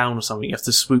falling down or something. You have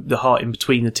to swoop the heart in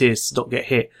between the tears to not get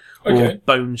hit. Okay. Or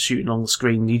bones shooting on the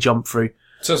screen you jump through.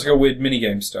 So it's like a weird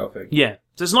minigame style thing. Yeah.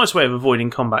 So it's a nice way of avoiding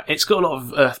combat. It's got a lot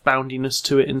of earthboundiness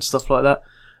to it and stuff like that.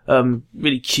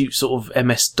 Really cute sort of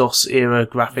MS-DOS era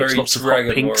graphics, very lots of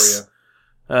hot pinks.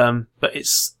 But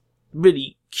it's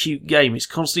really cute game. It's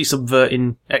constantly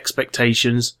subverting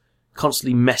expectations,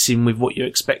 constantly messing with what you're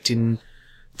expecting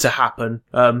to happen.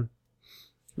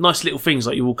 Nice little things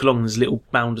like you walk along and there's a little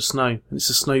mound of snow and it's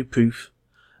a snow poof.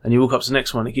 And you walk up to the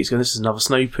next one and it keeps going, this is another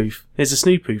snow poof. There's a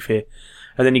snow poof here.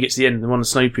 And then you get to the end and one of the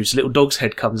snow poofs, a little dog's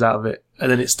head comes out of it.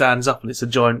 And then it stands up and it's a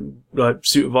giant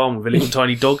suit of armour with a little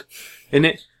tiny dog in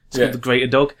it. It's called the Greater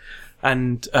Dog.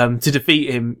 And to defeat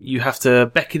him, you have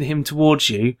to beckon him towards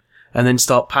you and then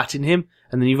start patting him.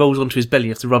 And then he rolls onto his belly.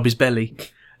 You have to rub his belly.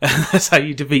 And that's how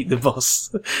you defeat the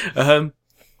boss.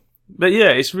 But yeah,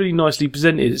 it's really nicely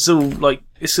presented. It's all like,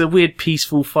 it's a weird,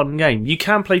 peaceful, fun game. You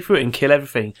can play through it and kill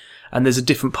everything. And there's a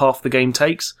different path the game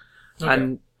takes. Okay.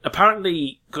 And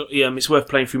apparently, it's worth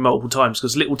playing through multiple times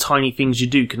because little tiny things you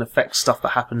do can affect stuff that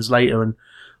happens later. And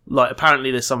like, apparently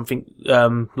there's something,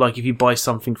 like if you buy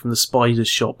something from the spider's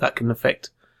shop, that can affect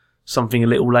something a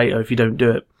little later if you don't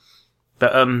do it.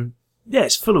 But, yeah,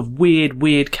 it's full of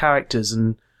weird characters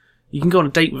and you can go on a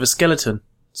date with a skeleton.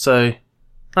 So,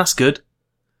 that's good.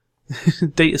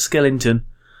 Date a skeleton.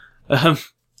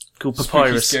 Called Papyrus.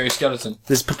 Spooky, scary skeleton.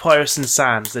 There's Papyrus and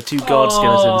Sans. They're two guard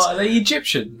skeletons. Are they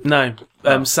Egyptian? No.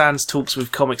 Sans talks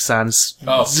with Comic Sans.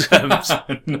 Oh.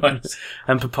 Nice.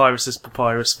 And Papyrus is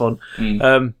Papyrus font.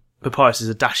 Papyrus is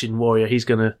a dashing warrior. He's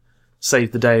going to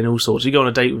save the day and all sorts. You go on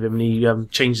a date with him and he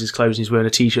changes his clothes and he's wearing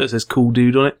a t-shirt that says Cool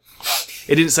Dude on it.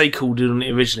 It didn't say Cool Dude on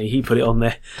it originally. He put it on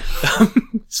there.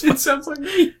 It sounds like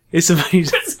me. It's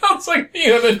amazing. It sounds like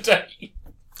me on a date.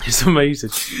 It's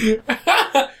amazing.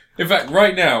 In fact,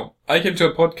 right now, I came to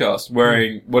a podcast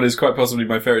wearing what is quite possibly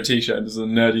my favourite t-shirt, and it's the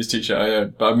nerdiest t-shirt I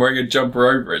own, but I'm wearing a jumper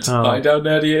over it. Oh. Like how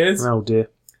nerdy it is. Oh dear.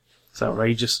 It's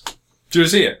outrageous. Do you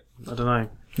want to see it? I don't know.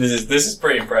 This is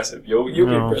pretty impressive. You'll be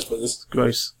impressed by this.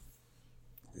 Gross.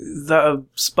 Is that a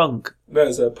spunk? No,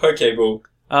 it's a Pokeball.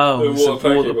 Oh, it's a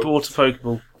water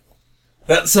Pokeball.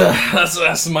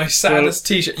 That's my saddest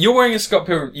t-shirt. You're wearing a Scott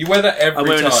Pilgrim. You wear that every time. I'm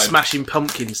wearing a Smashing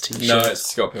Pumpkins t-shirt. No,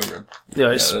 it's Scott Pilgrim.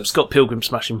 Yeah, it's Scott Pilgrim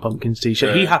Smashing Pumpkins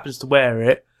t-shirt. Yeah. He happens to wear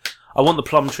it. I want the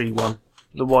plum tree one.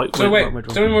 The white. So wait,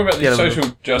 tell me more about these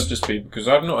social justice people, because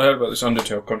I've not heard about this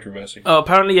Undertale controversy.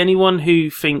 Apparently anyone who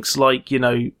thinks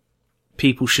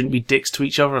people shouldn't be dicks to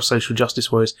each other are social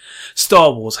justice warriors.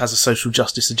 Star Wars has a social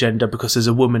justice agenda because there's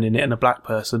a woman in it and a black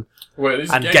person. Well,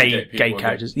 these and gay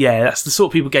characters. Yeah, that's the sort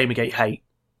of people Gamergate hate.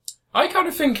 I kind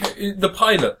of think the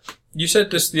pilot, you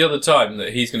said this the other time,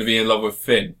 that he's going to be in love with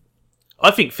Finn. I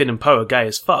think Finn and Poe are gay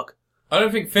as fuck. I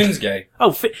don't think Finn's gay.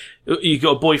 Oh, you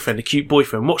got a boyfriend, a cute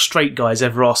boyfriend. What straight guys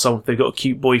ever ask someone if they've got a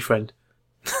cute boyfriend?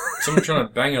 Someone trying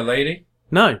to bang a lady?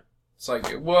 No. It's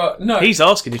like, what? No. He's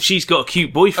asking if she's got a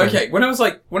cute boyfriend. Okay, when I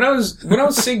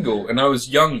was single and I was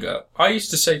younger, I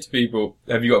used to say to people,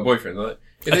 "Have you got a boyfriend?" Like,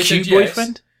 if a cute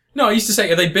boyfriend? No, I used to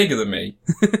say, "Are they bigger than me?"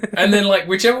 And then,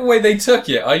 whichever way they took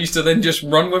it, I used to then just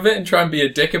run with it and try and be a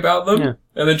dick about them,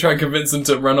 and then try and convince them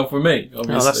to run off with me.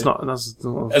 Obviously, that's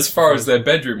not as far as their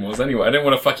bedroom was. Anyway, I didn't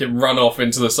want to fucking run off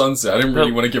into the sunset. I didn't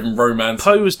really want to give them romance.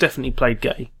 Poe was definitely played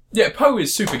gay. Yeah, Poe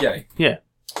is super gay. Yeah.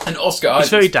 And Oscar Isaac. He's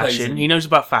very dashing. He knows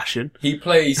about fashion. He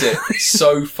plays it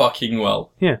so fucking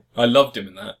well. Yeah. I loved him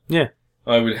in that. Yeah.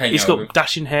 I would hang out with him. He's got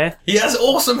dashing hair. He has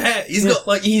awesome hair. He's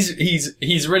got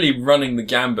he's really running the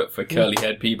gambit for curly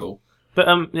haired people. But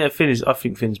I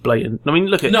think Finn's blatant. I mean,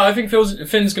 look at. No, I think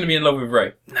Finn's going to be in love with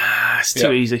Rey. Nah, it's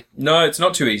too easy. No, it's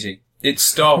not too easy. It's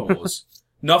Star Wars.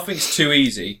 Nothing's too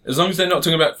easy. As long as they're not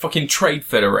talking about fucking trade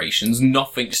federations,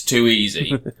 nothing's too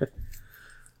easy.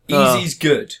 Easy's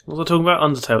good. What was I talking about?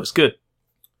 Undertale. It's good.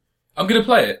 I'm going to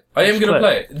play it. I am going to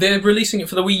play it. They're releasing it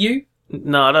for the Wii U?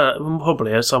 No, I don't know.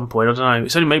 Probably at some point. I don't know.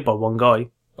 It's only made by one guy.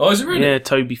 Oh, is it really? Yeah,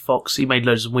 Toby Fox. He made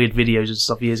loads of weird videos and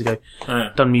stuff years ago.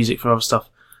 Done music for other stuff.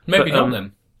 Maybe not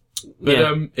them.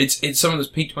 But it's something that's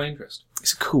piqued my interest.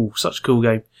 It's such a cool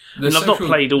game. And I've not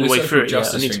played all the way through it yet. The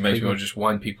social justice thing makes me want to just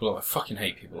wind people up. I fucking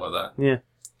hate people like that. Yeah.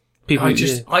 People,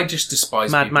 I just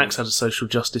despise Mad people. Max had a social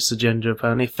justice agenda,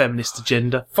 apparently, a feminist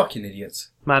agenda. Fucking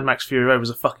idiots. Mad Max Fury Road was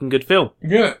a fucking good film.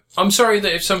 Yeah. I'm sorry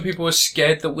that if some people are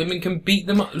scared that women can beat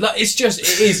them up. Like, it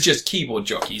is just keyboard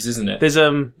jockeys, isn't it? There's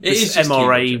this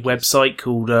MRA website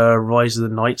called Rise of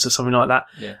the Knights or something like that,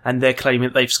 and they're claiming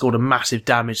that they've scored a massive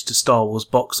damage to Star Wars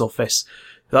box office.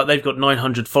 Like, they've got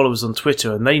 900 followers on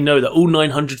Twitter, and they know that all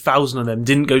 900,000 of them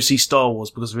didn't go see Star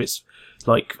Wars because of its,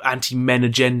 like, anti-men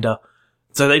agenda.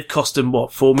 So they've cost them,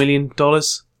 what, $4 million?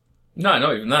 No,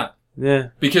 not even that. Yeah.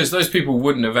 Because those people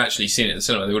wouldn't have actually seen it at the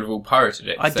cinema. They would have all pirated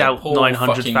it. I doubt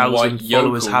 900,000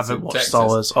 followers haven't watched Star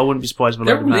Wars. I wouldn't be surprised if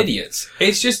they're all idiots.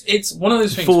 It's one of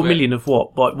those things. 4 million of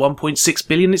what? Like 1.6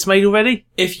 billion it's made already?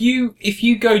 If you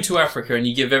go to Africa and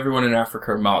you give everyone in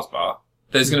Africa a Mars bar,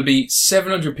 there's going to be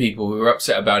 700 people who are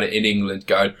upset about it in England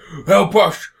going, help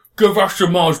us! Give us the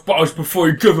Mars bars before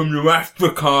you give them to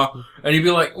Africa. And you'd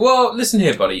be like, well, listen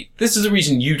here, buddy. This is the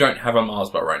reason you don't have a Mars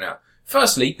bar right now.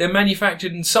 Firstly, they're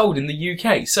manufactured and sold in the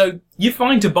UK, so you're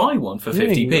fine to buy one for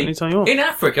 50p. In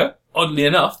Africa, oddly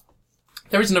enough,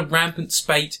 there isn't a rampant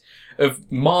spate of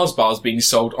Mars bars being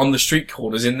sold on the street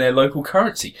corners in their local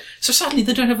currency. So sadly,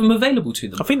 they don't have them available to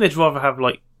them. I think they'd rather have,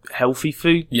 like, healthy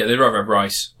food. Yeah, they'd rather have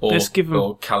rice or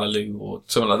callaloo or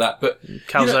something like that. But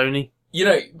calzone.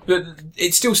 But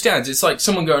it still stands. It's like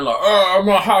someone going like, oh,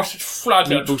 my house is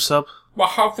flooded. Meatball sub. My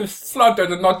house is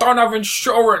flooded and I don't have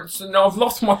insurance and I've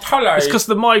lost my telly. It's because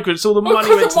the migrants, all the money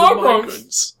went to the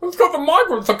migrants. It's because the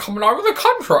migrants are coming over the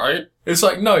country. It's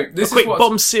like, no,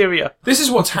 bomb Syria. This is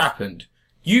what's happened.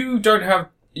 You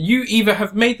either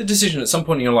have made the decision at some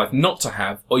point in your life not to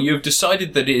have, or you have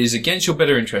decided that it is against your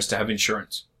better interest to have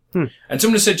insurance. And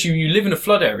someone has said to you, you live in a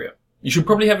flood area. You should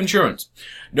probably have insurance.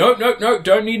 No,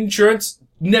 don't need insurance.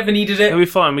 Never needed it. It'll be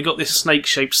fine. We got this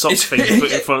snake-shaped sock thing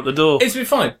put in front of the door. It's been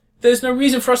fine. There's no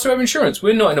reason for us to have insurance.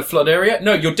 We're not in a flood area.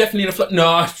 No, you're definitely in a flood.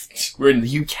 No, we're in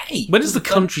the UK. When is the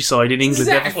countryside in England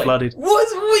ever flooded? What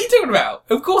are you talking about?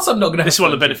 Of course I'm not going to have This is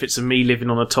one of the benefits of me living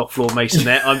on a top floor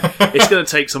masonette. It's going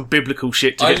to take some biblical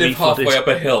shit to get me flooded. I live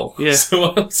halfway up a hill. Yeah. So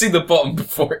I'll see the bottom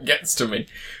before it gets to me.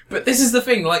 But this is the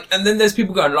thing, like, and then there's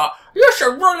people going like, you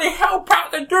should really help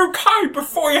out the UK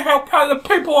before you help out the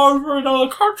people over in other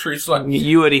countries. Like,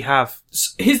 you already have.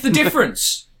 Here's the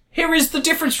difference. Here is the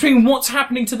difference between what's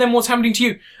happening to them, what's happening to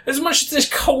you. As much as this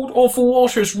cold, awful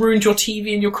water has ruined your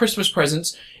TV and your Christmas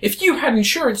presents, if you had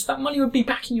insurance, that money would be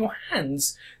back in your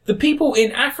hands. The people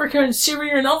in Africa and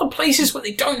Syria and other places where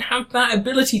they don't have that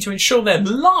ability to insure their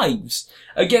lives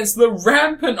against the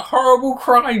rampant, horrible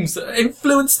crimes that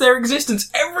influence their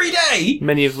existence every day.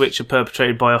 Many of which are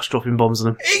perpetrated by us dropping bombs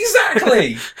on them.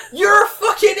 Exactly! You're a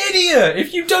fucking idiot!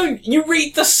 If you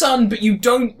read The Sun, but you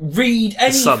don't read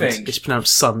anything. It's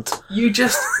pronounced sunt. You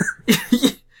just...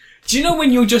 Do you know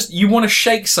when you want to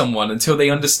shake someone until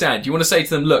they understand? You want to say to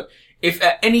them, look, if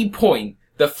at any point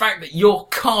the fact that your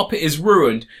carpet is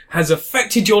ruined has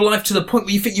affected your life to the point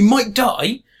where you think you might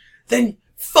die, then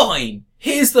fine.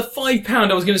 Here's the £5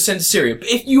 I was going to send to Syria. But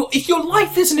if your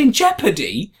life isn't in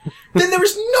jeopardy, then there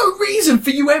is no reason for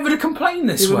you ever to complain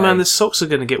this way. Man, the socks are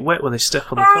going to get wet when they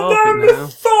step on the carpet now.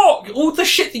 Fuck! All the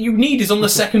shit that you need is on the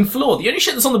second floor. The only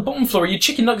shit that's on the bottom floor are your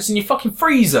chicken nuggets in your fucking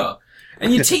freezer.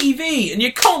 And your TV and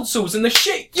your consoles and the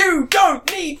shit you don't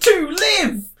need to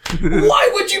live.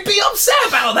 Why would you be upset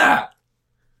about that?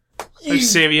 Those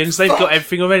Syrians, they've got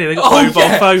everything already. They've got mobile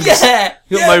phones. Yeah,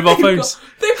 they've got mobile phones.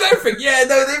 They've got everything. Yeah,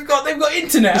 no, they've got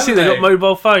internet. You see, they've got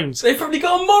mobile phones. They've probably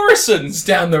got a Morrison's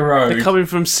down the road. They're coming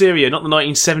from Syria, not the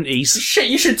 1970s. Shit,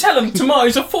 you should tell them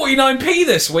tomatoes are 49p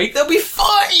this week. They'll be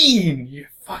fine. You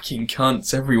fucking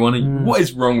cunts, every one of you. What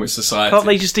is wrong with society? Can't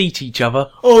they just eat each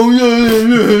other? Oh,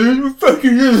 yeah,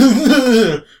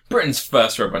 fucking... Britain's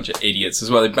first for a bunch of idiots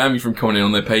as well. They banned me from coming in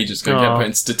on their pages because I kept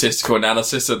putting statistical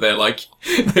analysis of their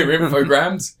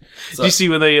infograms. Did you see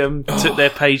when they took their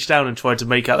page down and tried to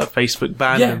make out that Facebook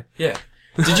banned them? Yeah.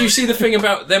 Did you see the thing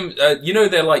about them? They're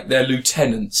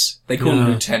lieutenants. They call them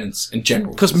lieutenants and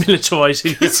generals. Because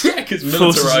militarising. Because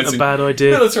militarising. A bad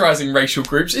idea. Militarising racial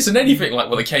groups isn't anything like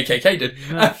what the KKK did.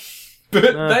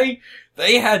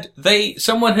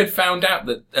 Someone had found out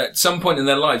that at some point in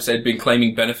their lives they'd been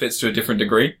claiming benefits to a different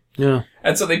degree. Yeah.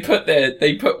 And so they put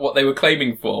what they were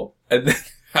claiming for and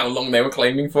how long they were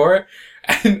claiming for it.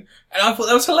 And I thought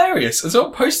that was hilarious. And so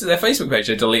I posted their Facebook page.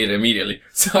 I deleted it immediately.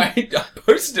 So I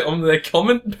posted it on their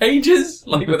comment pages,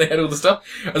 like where they had all the stuff.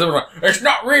 And someone was like, it's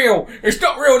not real.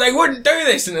 They wouldn't do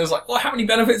this. And it was like, well, how many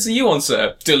benefits are you on,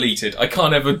 sir? Deleted. I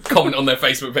can't ever comment on their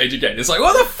Facebook page again. It's like,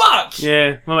 what the fuck?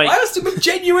 Yeah. I asked him a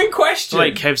genuine question.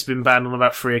 Like Kev's been banned on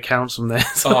about 3 accounts from there.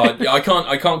 I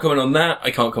can't comment on that.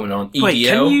 I can't comment on EDL. Wait,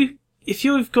 can you if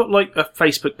you've got like a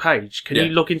Facebook page, can you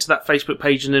log into that Facebook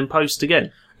page and then post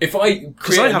again? If I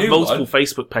Because I have multiple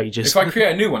Facebook pages. If I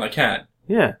create a new one, I can.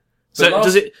 Yeah. So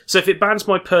So if it bans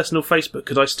my personal Facebook,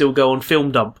 could I still go on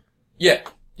Film Dump? Yeah.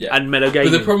 Yeah. And Mellow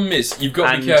Gaming? But the problem is, you've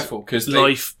got to be careful because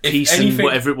Life, Peace, and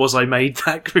whatever it was I made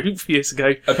that group years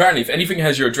ago. Apparently, if anything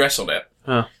has your address on it,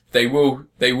 they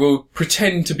will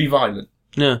pretend to be violent.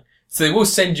 Yeah. So they will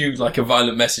send you like a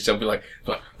violent message. They'll be like,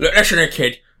 look, listen here,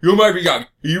 kid. You may be young.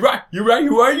 You may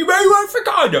want for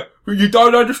kinda, but you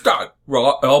don't understand.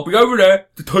 Right, I'll be over there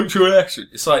to teach you a lesson.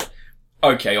 It's like,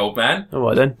 okay, old man.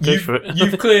 Alright then, go for it.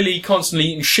 You've clearly constantly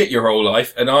eaten shit your whole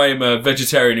life, and I am a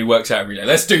vegetarian who works out every day.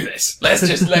 Let's do this. Let's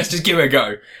just give it a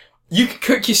go. You can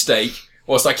cook your steak,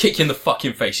 whilst I kick you in the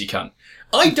fucking face, you cunt.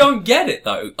 I don't get it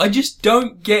though. I just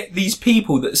don't get these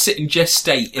people that sit and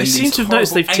gestate in these I seem to have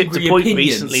noticed they've tipped a point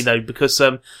recently though, because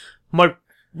my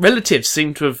relatives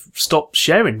seem to have stopped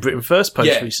sharing Britain First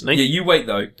posts recently. Yeah, you wait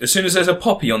though. As soon as there's a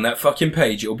poppy on that fucking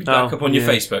page, it'll be back up on your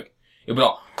Facebook. It'll be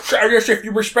like, share this if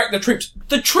you respect the troops.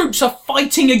 The troops are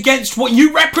fighting against what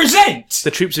you represent!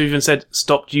 The troops have even said,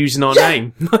 stop using our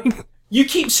name. You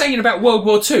keep saying about World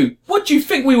War II. What do you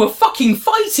think we were fucking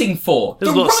fighting for?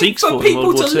 There's a lot of Sikhs fought in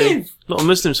World War II. A lot of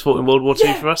Muslims fought in World War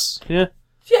II for us. Yeah.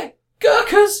 Yeah.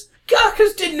 Gurkhas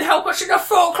didn't help us in the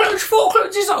Falklands.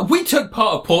 Falklands is like, we took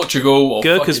part of Portugal. Or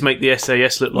Gurkhas make the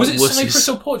SAS look like wusses. Was it Cyprus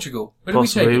or Portugal? Where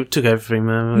Possibly. We took everything,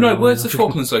 man. No, where's the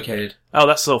Falklands located? Oh,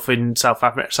 that's off in South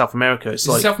America. It's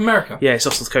like South America? Yeah, it's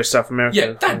off the coast of South America.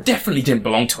 Yeah, that definitely didn't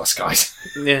belong to us, guys.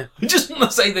 Yeah. I just want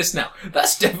to say this now.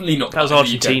 That's definitely not That was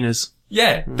Argentina's.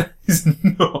 Yeah, that is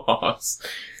not us.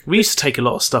 We used to take a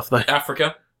lot of stuff, though.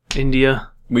 Africa. India.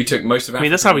 We took most of Africa. I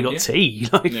mean, that's how we got tea.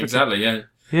 Exactly, yeah.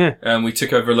 Yeah. We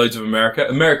took over loads of America.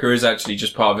 America is actually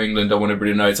just part of England. I want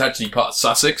everybody to know. It's actually part of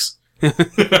Sussex.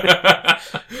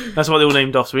 That's why they're all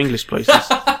named after English places.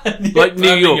 Like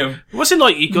New York. What's it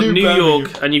like? You've got New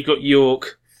York and you've got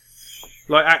York.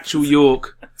 Like actual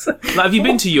York. Like, have you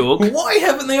been to York? Why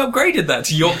haven't they upgraded that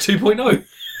to York 2.0?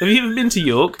 Have you ever been to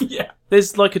York? Yeah.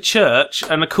 There's like a church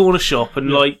and a corner shop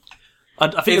and like... I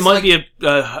think there might be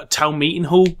a town meeting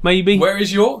hall, maybe. Where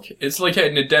is York? It's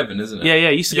located in Devon, isn't it? Yeah,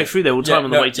 I used to go through there all the time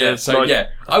on the way to...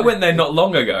 I went there not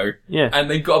long ago. Yeah. And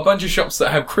they've got a bunch of shops that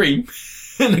have cream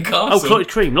in the castle. Oh, clotted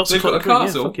cream. Lots of clotted cream.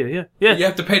 Castle. Yeah. You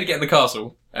have to pay to get in the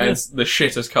castle. And it's the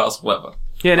shittest castle ever.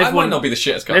 Yeah, and might not be the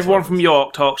shittest castle. Everyone from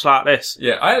York talks like this.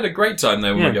 Yeah, I had a great time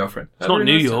there with my girlfriend. It's not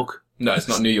New York. No, it's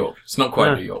not New York. It's not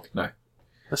quite New York, no.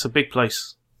 That's a big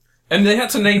place. And they had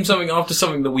to name something after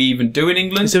something that we even do in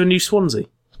England. Is there a New Swansea?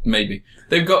 Maybe.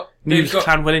 They've got...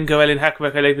 Clanwellin, Goelin,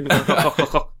 Hackwork,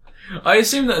 I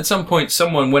assume that at some point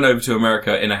someone went over to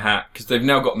America in a hat, because they've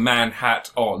now got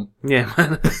Man-Hat on. Yeah,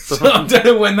 man. So I don't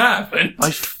know when that happened.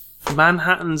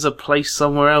 Manhattan's a place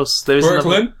somewhere else. There's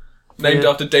Brooklyn, named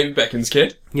after David Beckham's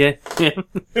kid. Yeah.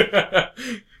 But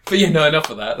yeah, no, enough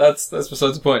of that. That's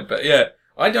besides the point. But yeah,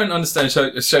 I don't understand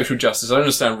social justice. I don't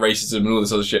understand racism and all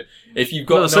this other shit. If you've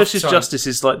got social justice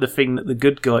is like the thing that the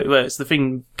good guy... Well, it's the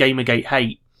thing Gamergate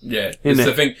hate. Yeah, it's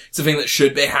the thing that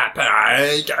should be happening.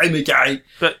 Gamergate.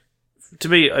 But to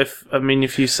me,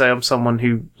 if you say I'm someone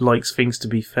who likes things to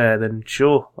be fair, then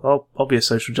sure, I'll be a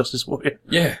social justice warrior.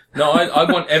 Yeah. No, I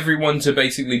want everyone to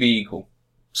basically be equal.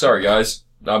 Sorry, guys.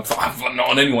 I'm not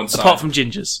on anyone's side. Apart from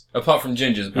gingers. Apart from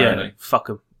gingers, apparently. Yeah, fuck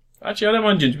them. Actually, I don't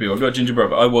mind ginger people. I've got a ginger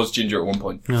brother. I was ginger at one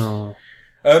point. Oh.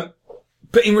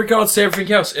 But in regards to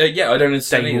everything else, I don't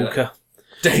understand Daywalker.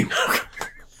 Daywalker.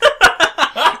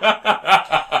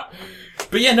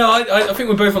 But yeah, no, I think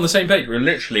we're both on the same page.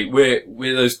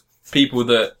 We're those people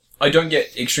that I don't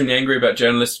get extremely angry about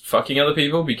journalists fucking other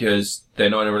people because they're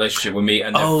not in a relationship with me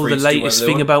and they're free the to latest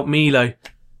thing about Milo.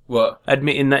 What?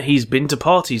 Admitting that he's been to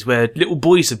parties where little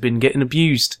boys have been getting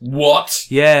abused. What?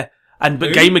 Yeah. But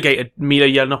Gamergate, Milo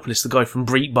Yiannopoulos, the guy from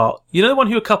Breitbart. You know the one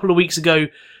who a couple of weeks ago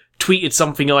tweeted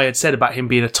something I had said about him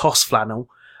being a toss flannel,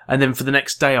 and then for the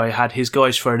next day I had his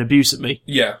guys throwing abuse at me?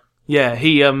 Yeah. Yeah,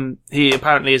 he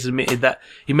apparently has admitted that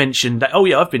he mentioned that,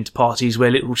 I've been to parties where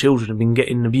little children have been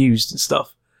getting abused and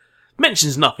stuff.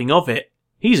 Mentions nothing of it.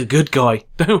 He's a good guy.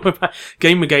 Don't worry about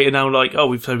Gamergate are now like,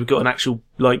 we've got an actual,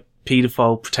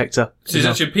 paedophile protector. So he's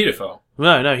actually a paedophile?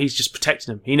 No, he's just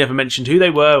protecting them. He never mentioned who they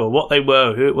were or what they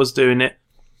were or who it was doing it.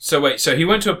 So wait, he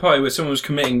went to a party where someone was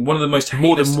committing one of the most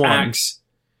heinous acts.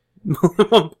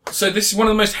 So this is one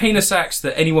of the most heinous acts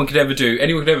that anyone could ever do,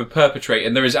 anyone could ever perpetrate,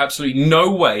 and there is absolutely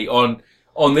no way on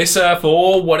on this earth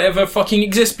or whatever fucking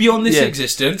exists beyond this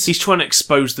existence. He's trying to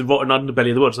expose the rotten underbelly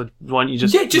of the world. So why don't you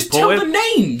just tell it? The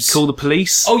names. Call the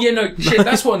police. Oh yeah, no shit.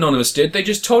 That's what Anonymous did. They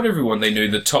just told everyone they knew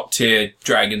the top tier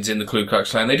dragons in the Ku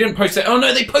Klux Klan. They didn't post it. Oh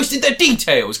no, they posted their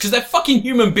details because they're fucking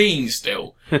human beings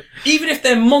still. Even if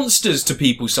they're monsters to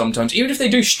people sometimes, even if they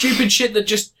do stupid shit that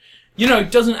just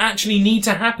doesn't actually need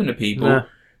to happen to people. Nah.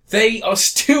 They are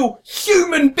still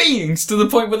human beings to the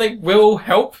point where they will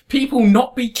help people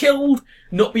not be killed,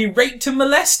 not be raped and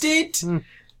molested.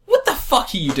 What the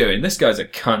fuck are you doing? This guy's a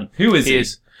cunt. Who is he? He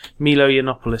is Milo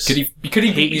Yiannopoulos. Could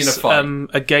he beat me in a fight?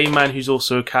 A gay man who's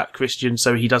also a cat Christian,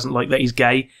 so he doesn't like that he's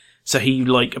gay. So he,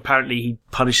 apparently he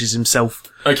punishes himself.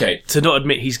 Okay. To not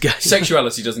admit he's gay.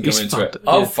 Sexuality doesn't come into it.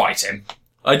 I'll fight him.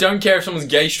 I don't care if someone's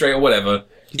gay, straight, or whatever.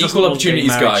 Equal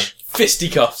opportunities guy.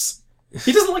 Fisticuffs.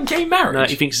 He doesn't like gay marriage. No,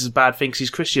 he thinks it's a bad thing because he's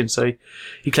Christian, so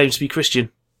he claims to be Christian.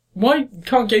 Why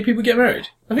can't gay people get married?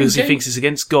 Because he thinks it's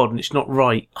against God and it's not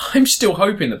right. I'm still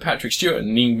hoping that Patrick Stewart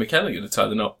and Ian McKellen are going to tie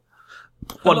the knot.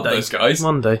 I love those guys.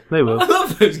 One day, they will. I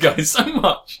love those guys so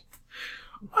much.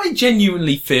 I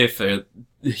genuinely fear for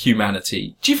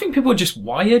humanity. Do you think people are just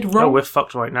wired wrong? Oh, we're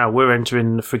fucked right now. We're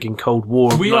entering the frigging Cold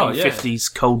War. We are, yeah.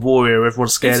 1950s Cold War era.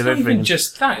 Everyone's scared of everything. It's not even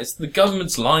just that. It's the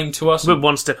government's lying to us. We're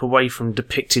one step away from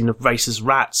depicting the race as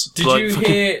rats. Did you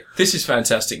hear? This is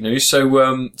fantastic news. So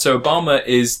Obama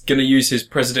is going to use his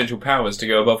presidential powers to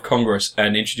go above Congress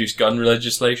and introduce gun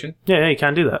legislation. Yeah, you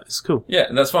can do that. It's cool. Yeah,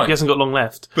 and that's fine. He hasn't got long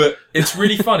left. But it's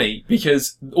really funny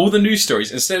because all the news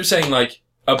stories, instead of saying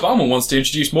Obama wants to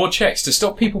introduce more checks to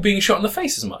stop people being shot in the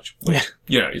face as much. Which,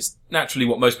 is naturally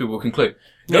what most people will conclude.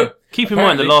 No, keep in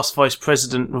mind the last vice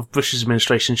president of Bush's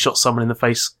administration shot someone in the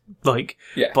face,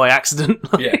 by accident.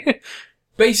 Yeah.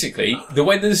 Basically, the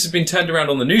way that this has been turned around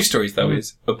on the news stories, though,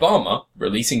 is Obama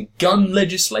releasing gun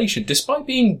legislation, despite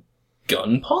being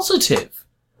gun positive.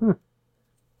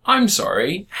 I'm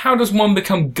sorry, how does one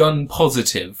become gun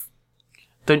positive?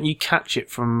 Don't you catch it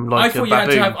from, I thought you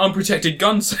had to have unprotected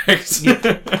gun sex.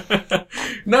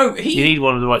 No, You need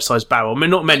one of the right size barrel. I mean,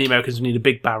 not many Americans need a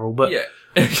big barrel, but...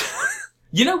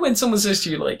 Yeah. When someone says to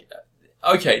you,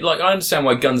 okay, I understand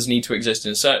why guns need to exist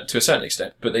to a certain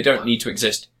extent, but they don't need to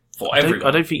exist for everyone. I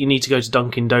don't think you need to go to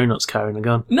Dunkin' Donuts carrying a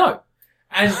gun. No.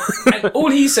 And all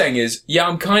he's saying is,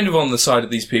 I'm kind of on the side of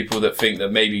these people that think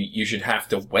that maybe you should have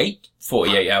to wait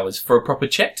 48 hours for a proper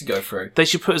check to go through. They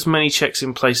should put as many checks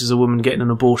in place as a woman getting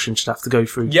an abortion should have to go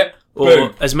through. Yep. Or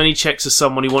Boom. as many checks as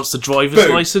someone who wants the driver's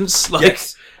license.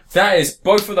 Yes. That is,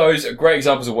 both of those are great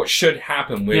examples of what should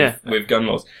happen with gun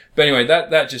laws. But anyway,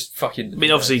 that just fucking... I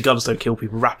mean, obviously guns don't kill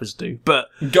people, rappers do, but...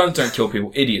 Guns don't kill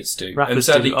people, idiots do. Rappers and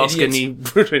sadly, do. Ask any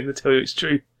Brooklyn to tell you it's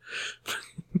true.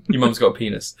 Your mum's got a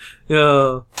penis.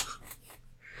 Yeah.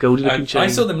 Goldie looking chain. I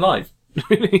saw them live.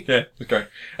 Really? Yeah, it was great.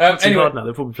 Anyway, hard now.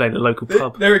 They're probably playing at a local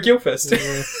pub. They're at Guildfest.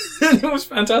 Yeah. It was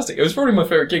fantastic. It was probably my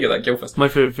favourite gig at that Guildfest. My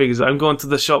favourite thing is I'm going to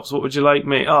the shops. What would you like,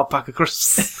 mate? Oh, a pack of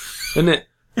crisps. Isn't it?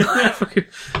 We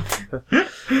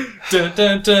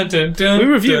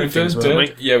reviewed things, weren't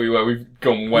we? Yeah, we were. We've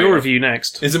gone way Your off. review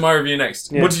next. Is it my review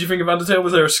next? Yeah. What did you think of Undertale?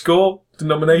 Was there a score?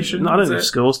 Denomination? No, I don't know the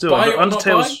score still. Buy it or not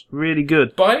Undertale's really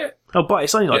good. Buy it? Oh, buy it.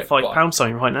 It's only like £5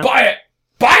 something right now. Buy it!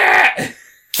 Buy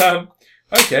it!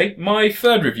 Okay, my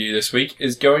third review this week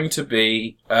is going to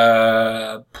be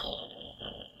a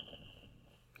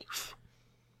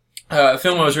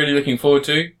film I was really looking forward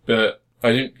to, but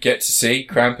I didn't get to see,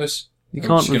 Krampus. You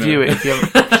can't review it if you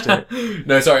haven't watched it.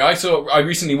 No, sorry, I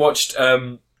recently watched,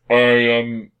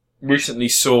 recently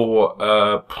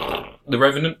saw, The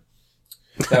Revenant.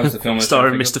 That was the film I was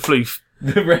starring Mr. Floof.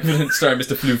 The Revenant starring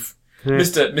Mr. Floof. Yeah.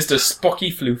 Mr.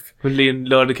 Spocky Floof. When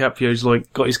Leonardo DiCaprio's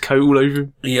got his coat all over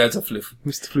him. He has a floof.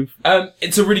 Mr. Floof.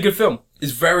 It's a really good film.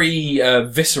 It's very,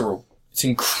 visceral. It's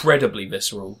incredibly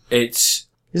visceral.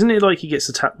 Isn't it like he gets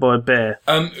attacked by a bear?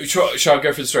 Shall I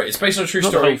go for the story? It's based on a true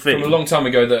story from a long time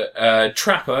ago that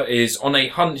Trapper is on a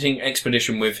hunting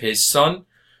expedition with his son,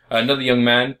 another young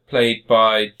man played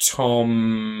by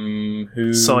Tom...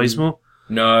 Sizemore?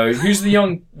 No, who's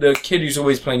the kid who's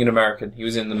always playing an American? He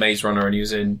was in The Maze Runner and he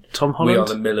was in Tom Holland? We Are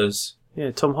the Millers.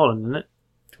 Yeah, Tom Holland, isn't it?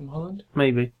 Tom Holland?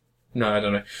 Maybe. No, I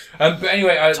don't know. But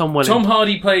anyway, Tom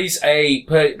Hardy plays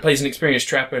an experienced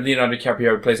trapper, and Leonardo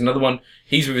DiCaprio plays another one.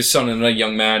 He's with his son and another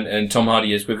young man, and Tom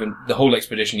Hardy is with the whole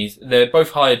expedition. They're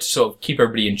both hired to sort of keep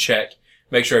everybody in check,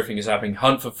 make sure everything is happening,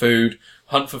 hunt for food,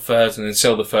 hunt for furs, and then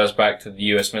sell the furs back to the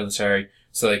US military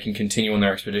so they can continue on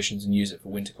their expeditions and use it for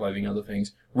winter clothing and other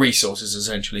things. Resources,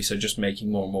 essentially, so just making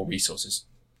more and more resources.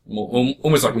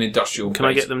 Almost like an industrial Can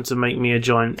I get them to make me a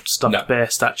giant stuffed bear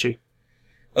statue?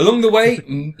 Along the way,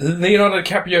 Leonardo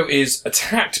DiCaprio is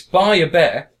attacked by a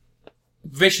bear,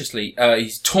 viciously.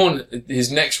 He's torn,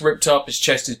 his neck's ripped up, his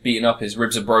chest is beaten up, his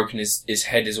ribs are broken, his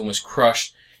head is almost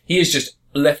crushed. He is just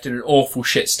left in an awful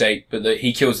shit state, but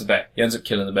he kills the bear. He ends up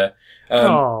killing the bear.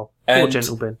 Poor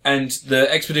gentle Ben. And the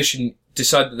expedition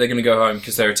decide that they're going to go home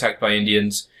because they're attacked by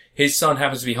Indians. His son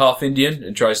happens to be half Indian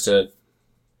and tries to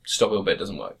stop it, but it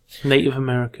doesn't work. Native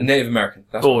American. Native American.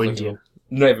 That's or Indian.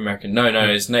 Native American. No,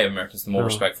 it's Native American. It's the more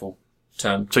respectful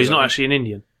term. So he's not actually an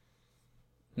Indian?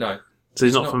 No. So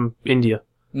he's not from India?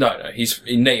 No, he's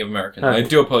Native American. I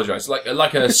do apologise. Like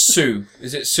a Sioux.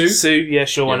 Is it Sioux? Sioux, yeah,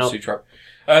 sure, why not? Sioux tribe.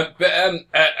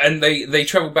 And they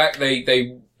travel back. They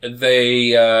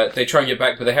try and get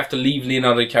back, but they have to leave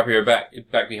Leonardo DiCaprio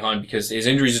back behind because his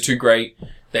injuries are too great.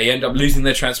 They end up losing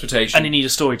their transportation. And they need a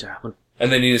story to happen.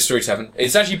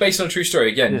 It's actually based on a true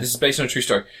story. Again, This is based on a true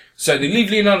story. So they leave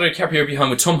Leonardo DiCaprio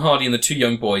behind with Tom Hardy and the two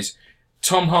young boys.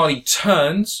 Tom Hardy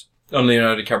turns on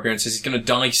Leonardo DiCaprio and says he's going to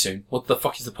die soon. What the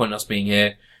fuck is the point of us being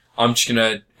here? I'm just going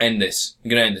to end this.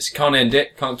 Can't end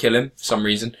it. Can't kill him for some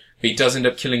reason. But he does end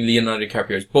up killing Leonardo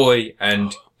DiCaprio's boy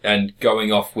and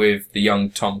going off with the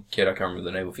young Tom kid. I can't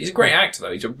remember the name of. He's a great actor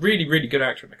though. He's a really, really good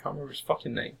actor. And I can't remember his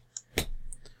fucking name.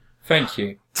 Thank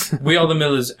you. We Are the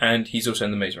Millers, and he's also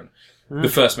in the Maze Runner. The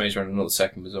first Maze Runner, not the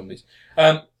second with zombies.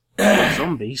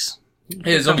 Zombies?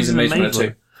 Yeah, zombies in Maze Runner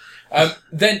too.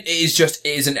 Then it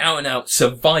is an out-and-out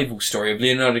survival story of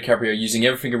Leonardo DiCaprio using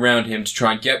everything around him to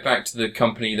try and get back to the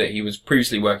company that he was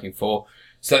previously working for,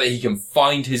 so that he can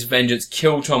find his vengeance,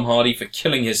 kill Tom Hardy for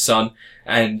killing his son,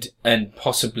 and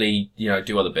possibly,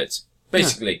 do other bits.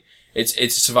 Basically, it's a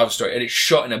survival story, and it's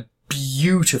shot in a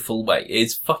beautiful way.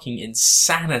 It's fucking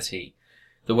insanity,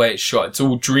 the way it's shot. It's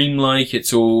all dreamlike,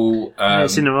 it's all...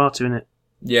 it's Inarritu, isn't it?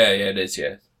 Yeah, it is,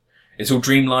 yeah. It's all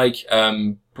dreamlike.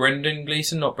 Brendan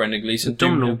Gleeson, not Brendan Gleeson.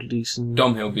 Domhnall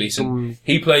Gleeson.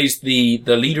 He plays the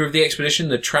leader of the expedition,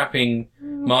 the trapping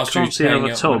master who's paying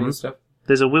out money and stuff.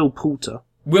 There's a Will Poulter.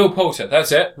 Will Poulter,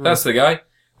 that's it. That's the guy.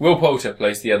 Will Poulter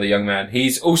plays the other young man. He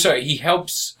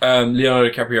helps Leonardo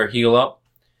DiCaprio heal up.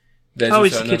 He's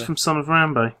the kid from Son of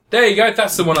Rambo. There you go.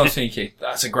 That's the one I was thinking.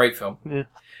 That's a great film. Yeah.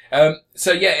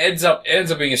 It ends up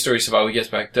being a story of survival. He gets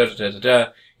back.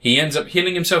 He ends up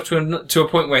healing himself to a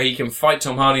point where he can fight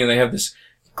Tom Hardy, and they have this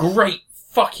great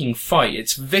fucking fight.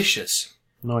 It's vicious.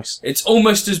 Nice. It's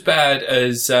almost as bad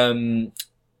as I'm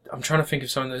trying to think of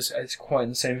something that's quite in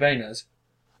the same vein as.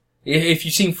 If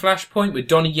you've seen Flashpoint with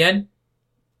Donnie Yen.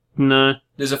 No.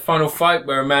 There's a final fight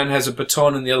where a man has a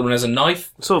baton and the other one has a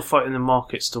knife. I saw a fight in the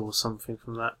market stall or something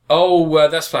from that. Oh,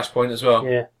 that's Flashpoint as well.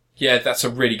 Yeah. Yeah, that's a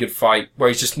really good fight where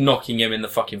he's just knocking him in the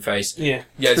fucking face. Yeah.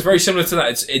 Yeah, it's very similar to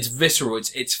that. It's visceral.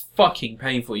 It's fucking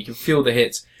painful. You can feel the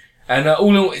hits. And all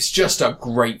in all, it's just a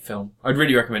great film. I'd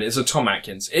really recommend it. It's a Tom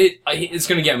Atkins. It's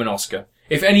going to get him an Oscar.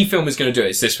 If any film is going to do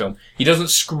it, it's this film. He doesn't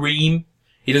scream.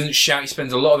 He doesn't shout. He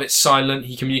spends a lot of it silent.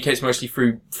 He communicates mostly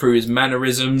through his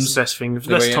mannerisms. It's the best thing. The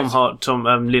less Leonardo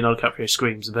DiCaprio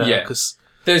screams, the better. Yeah. Because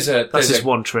that's his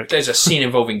one trick. There's a scene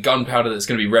involving gunpowder that's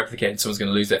going to be replicated. Someone's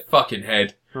going to lose their fucking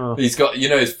head. Oh. He's got,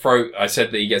 his throat. I said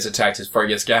that he gets attacked. His throat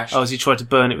gets gashed. Oh, has he tried to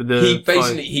burn it with the?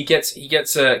 He gets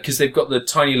because they've got the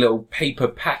tiny little paper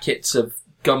packets of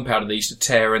gunpowder they used to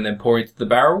tear and then pour into the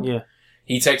barrel. Yeah.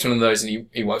 He takes one of those and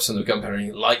he wipes on the gunpowder and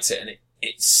he lights it, and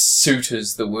it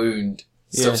sutures the wound.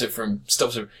 Stops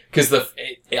it because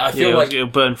I feel like it'll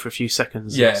burn for a few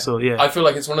seconds. Yeah. So yeah. I feel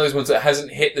like it's one of those ones that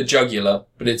hasn't hit the jugular,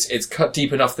 but it's cut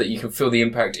deep enough that you can feel the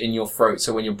impact in your throat.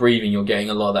 So when you're breathing, you're getting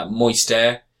a lot of that moist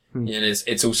air. And there's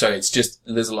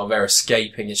a lot of air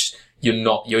escaping. It's just,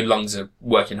 your lungs are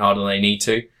working harder than they need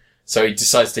to. So he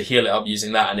decides to heal it up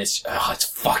using that, and it's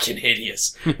fucking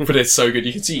hideous. But it's so good.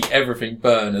 You can see everything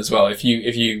burn as well. If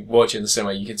you watch it in the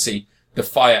cinema, you can see the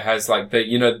fire has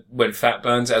when fat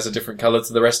burns, it has a different colour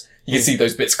to the rest. You can see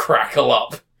those bits crackle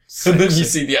up. And then you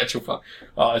see the actual fire.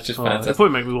 Oh, it's just fantastic. That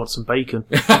probably make me want some bacon.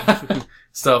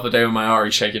 Start the day with my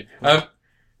Ari shaking.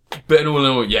 But in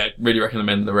all, yeah, really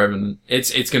recommend The Revenant.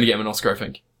 It's going to get him an Oscar, I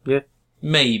think. Yeah.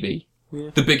 Maybe. Yeah.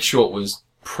 The Big Short was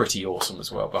pretty awesome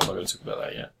as well, but I'm not going to talk about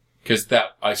that yet. Because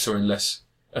that I saw in less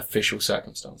official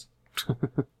circumstance.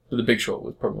 But The Big Short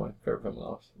was probably my favourite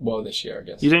film this year, I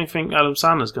guess. You don't think Adam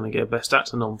Sandler's going to get a Best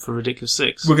Actor nom for Ridiculous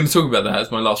 6? We're going to talk about that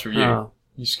as my last review. Oh.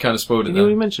 You just kind of spoiled it You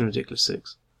already mentioned Ridiculous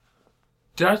 6.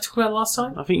 Did I talk about it last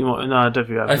time? I think you might. No, I don't think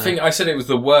you have. I think I said it was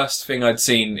the worst thing I'd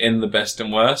seen in the best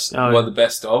and worst. The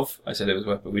best of. I said it was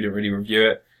worst, but we didn't really review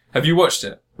it. Have you watched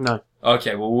it? No.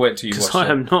 Okay, well, we'll wait till you watch it. Because I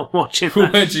am not watching that.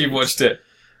 We'll wait till you've watched it.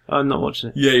 I'm not watching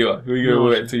it. Yeah, you are. We're going to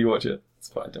wait until you watch it. It's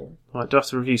fine, don't worry. Right, do I have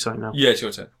to review something now? Yeah, it's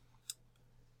your turn.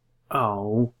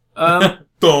 Oh.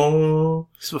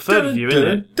 It's my third review,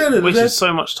 isn't it? Wasted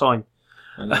so much time.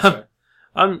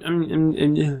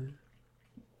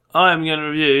 I am going to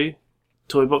review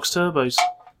Toy Box Turbos.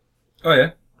 Oh,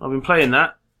 yeah? I've been playing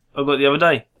that. I got it the other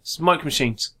day. It's Micro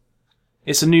Machines.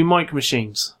 It's a new Micro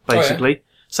Machines, basically. Oh,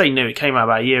 yeah? Say new, it came out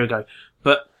about a year ago.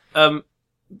 But,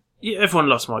 yeah, everyone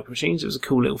loves Micro Machines. It was a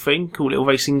cool little thing, cool little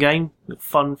racing game, little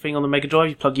fun thing on the Mega Drive.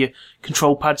 You plug your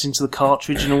control pads into the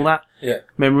cartridge and all that. Yeah.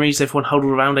 Memories, everyone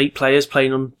huddled around, 8 players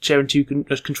playing on sharing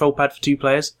a control pad for 2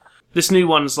 players. This new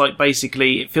one's like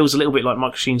basically, it feels a little bit like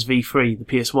Micro Machines V3, the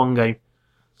PS1 game.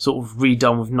 Sort of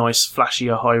redone with nice,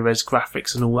 flashier, high-res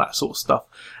graphics and all that sort of stuff.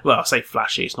 Well, I say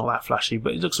flashy, it's not that flashy,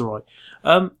 but it looks alright.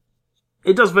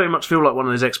 It does very much feel like one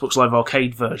of those Xbox Live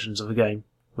Arcade versions of a game,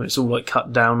 where it's all like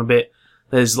cut down a bit.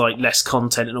 There's like less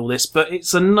content and all this, but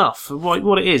it's enough for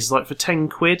what it is. Like for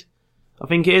 £10, I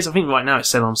think it is. I think right now it's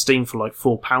selling on Steam for like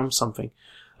 £4 something.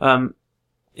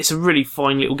 It's a really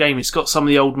fine little game. It's got some of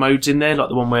the old modes in there, like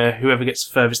the one where whoever gets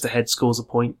furthest ahead scores a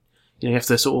point. You know, you have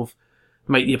to sort of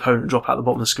make the opponent drop out the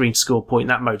bottom of the screen to score a point.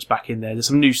 That mode's back in there. There's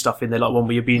some new stuff in there, like one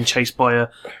where you're being chased by a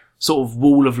sort of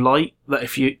wall of light that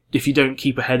if you don't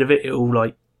keep ahead of it, it'll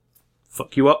like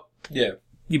fuck you up. Yeah.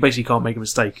 You basically can't make a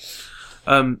mistake.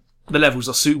 The levels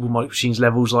are suitable Micro Machines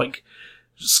levels, like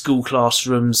school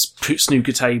classrooms,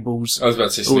 snooker tables. I was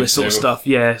about to say all this sort of stuff.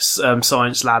 Yes,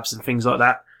 science labs and things like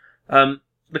that.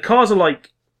 The cars are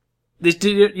like,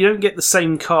 you don't get the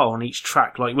same car on each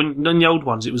track. Like when in the old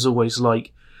ones, it was always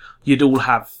like you'd all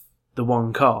have the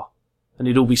one car, and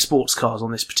it'd all be sports cars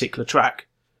on this particular track.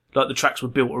 Like the tracks were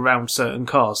built around certain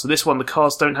cars. So this one, the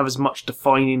cars don't have as much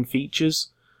defining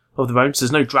features of their own. So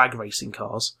there's no drag racing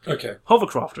cars. Okay.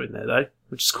 Hovercraft are in there though,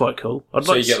 which is quite cool.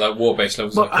 So you get like water-based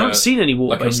levels. Well, I haven't seen any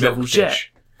water-based levels yet,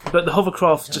 but the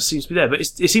hovercraft just seems to be there. But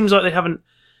it seems like they haven't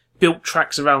built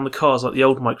tracks around the cars like the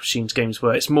old Micro Machines games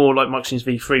were. It's more like Micro Machines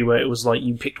V3 where it was like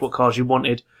you picked what cars you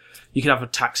wanted. You can have a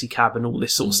taxi cab and all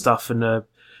this sort of stuff and a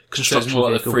construction vehicle.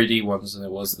 So it's more like vehicle. the 3D ones than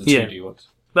it was the 2D ones.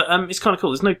 But it's kind of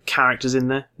cool. There's no characters in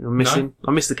there. I'm missing. No?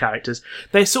 I miss the characters.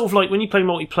 They're sort of like when you play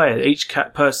multiplayer, each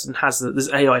person has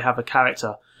there's AI have a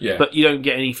character. Yeah. But you don't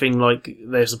get anything like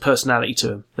there's a personality to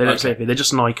them. They don't say anything. They're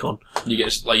just an icon. You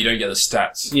get you don't get the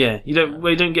stats. Yeah, you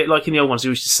don't get like in the old ones.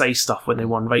 You used to say stuff when they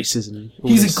won races and. All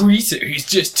He's this. a greaser. He's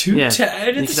just too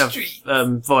tired of the street.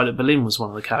 Violet Berlin was one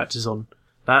of the characters on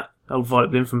that. Old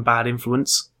Violet Berlin from Bad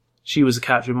Influence. She was a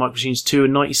character in Micro Machines 2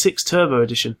 and 96 Turbo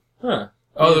Edition. Huh.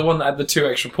 Oh, the one that had the 2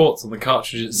 extra ports on the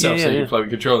cartridge itself, so you can plug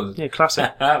the controllers. Yeah,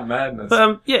 classic. Madness.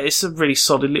 But it's a really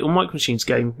solid little Micro Machines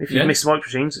game. If you've missed Micro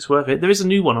Machines, it's worth it. There is a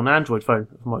new one on Android phone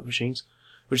of Micro Machines,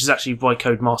 which is actually by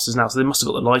Codemasters now, so they must have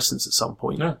got the license at some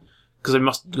point. Yeah. Because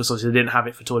obviously they didn't have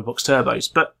it for Toy Box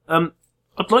Turbos. But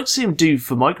I'd like to see them do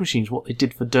for Micro Machines what they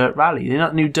did for Dirt Rally. You know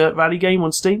that new Dirt Rally game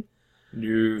on Steam?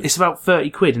 No. It's about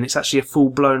 £30 and it's actually a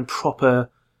full-blown, proper,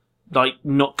 like,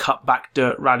 not cut-back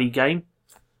Dirt Rally game.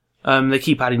 They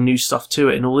keep adding new stuff to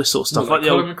it and all this sort of stuff. Like the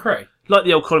Colin McRae? Like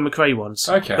the old Colin McRae ones.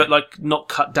 Okay. But, like, not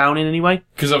cut down in any way.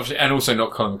 Because obviously, and also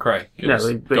not Colin McRae.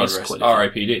 No, God rest.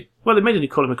 R.I.P.D. Well, they made a new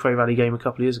Colin McRae Rally game a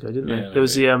couple of years ago, didn't they? Yeah, there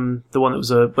was the one that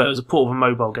was it was a port of a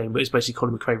mobile game, but it's basically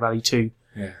Colin McRae Rally 2.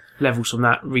 Yeah. Levels from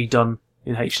that redone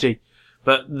in HD.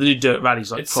 But the new Dirt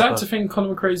Rally's like it's proper. Sad to think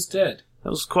Colin McRae's dead. That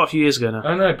was quite a few years ago now.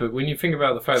 I know, but when you think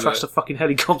about the fact Crashed a fucking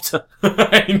helicopter.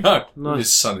 I know. Nice. With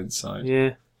his son inside.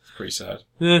 Yeah. It's pretty sad.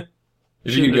 Yeah.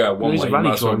 If you could go out one way, you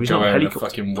might as well driver, go out in a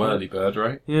fucking whirly-bird,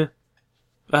 right? Yeah.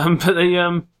 But they,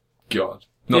 God.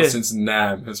 Not since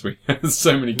Nam has we had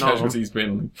so many casualties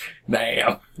been.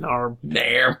 Nam. Nom.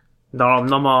 Nam. Nom,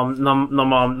 nom, nom, nom,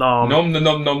 nom, nom. Nom,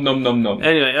 nom, nom, nom, nom, nom.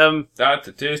 Anyway, That's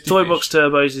a tasty Toy fish. Box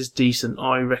Turbos is decent.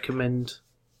 I recommend.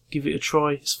 Give it a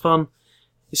try. It's fun.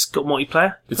 It's got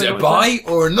multiplayer. Is it a buy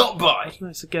or a not buy? No,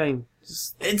 it's a game.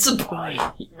 It's a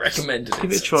buy. You recommended it.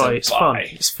 Give it a try. It's fun.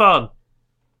 It's fun.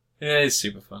 Yeah, it's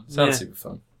super fun. Sounds super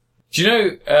fun. Do you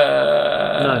know,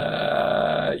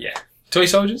 No. Yeah. Toy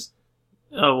Soldiers?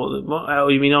 Oh, what? Oh,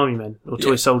 you mean Army Men? Or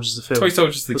Toy Soldiers the film? Toy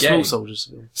Soldiers the game. Small Soldiers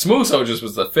the film. Small Soldiers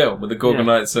was the film with the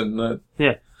Gorgonites and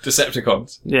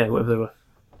Decepticons. Yeah, whatever they were.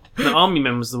 No, Army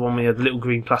Men was the one where you had the little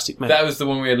green plastic men. That was the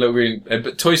one we had little green...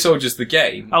 but Toy Soldiers the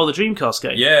game... Oh, the Dreamcast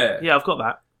game? Yeah. Yeah, I've got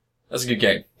that. That's a good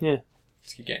game. Yeah.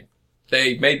 It's a good game.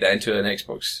 They made that into an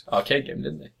Xbox arcade game,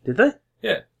 didn't they? Did they?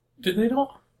 Yeah. Did they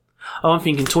not? Oh, I'm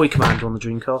thinking Toy Commander on the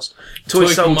Dreamcast. Toy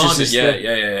Soldiers is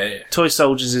yeah. Toy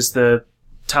Soldiers is the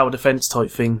tower defense type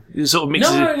thing. It sort of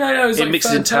mixes. No. It like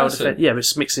mixes in tower person. defense. Yeah, but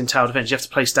it's mixed in tower defense. You have to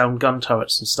place down gun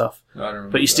turrets and stuff. No, I don't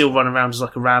remember but you that. still run around as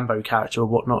like a Rambo character or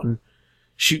whatnot and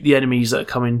shoot the enemies that are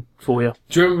coming for you.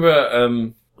 Do you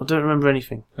remember? I don't remember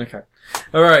anything. Okay.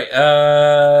 All right.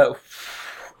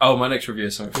 My next review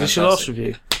is something fantastic. This is your last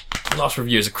review. Last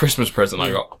review is a Christmas present I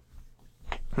got.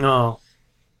 Oh.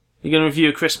 You're going to review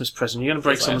a Christmas present. You're going to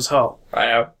break someone's heart. I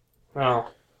am.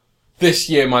 Oh. This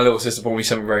year, my little sister bought me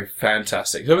something very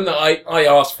fantastic. Something that I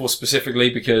asked for specifically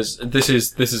because this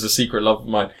is a secret love of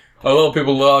mine. A lot of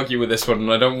people will argue with this one,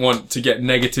 and I don't want to get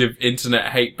negative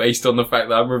internet hate based on the fact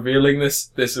that I'm revealing this.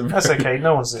 That's okay.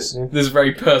 No one's listening. This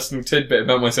very personal tidbit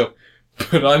about myself.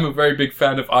 But I'm a very big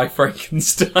fan of I,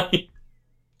 Frankenstein.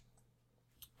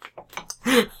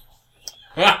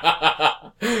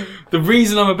 The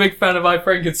reason I'm a big fan of I,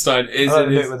 Frankenstein is... I like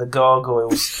the bit with the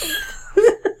gargoyles.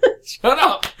 Shut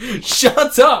up!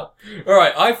 Shut up!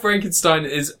 Alright, I, Frankenstein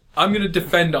is... I'm going to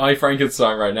defend I,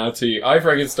 Frankenstein right now to you. I,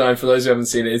 Frankenstein, for those who haven't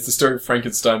seen it, is the story of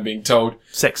Frankenstein being told...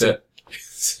 Sexy.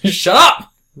 Shut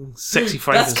up! Sexy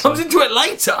Frankenstein. That comes into it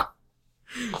later!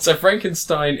 So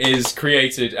Frankenstein is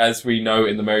created, as we know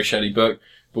in the Mary Shelley book,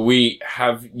 but we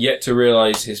have yet to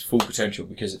realise his full potential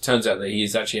because it turns out that he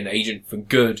is actually an agent for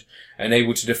good and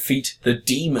able to defeat the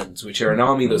demons, which are an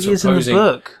army that's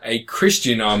opposing a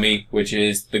Christian army, which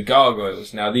is the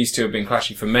Gargoyles. Now, these two have been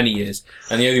clashing for many years,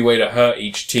 and the only way to hurt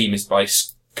each team is by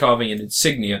carving an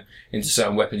insignia into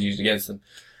certain weapons used against them.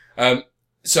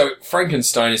 So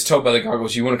Frankenstein is told by the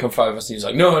Gargoyles, you want to come fight with us? And he's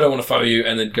like, no, I don't want to follow you,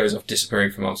 and then goes off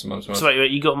disappearing for months and months and months. So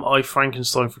wait, you got I,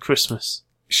 Frankenstein for Christmas?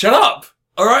 Shut up!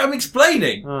 Alright, I'm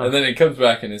explaining! Oh. And then it comes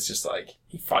back and it's just like,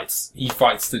 he fights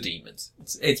the demons.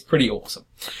 It's pretty awesome.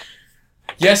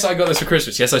 Yes, I got this for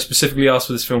Christmas. Yes, I specifically asked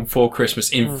for this film for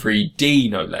Christmas in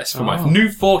 3D, no less. For my new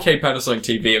 4K Panasonic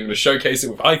TV, I'm going to showcase it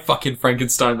with I fucking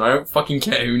Frankenstein, and I don't fucking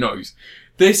care who knows.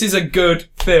 This is a good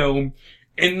film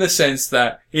in the sense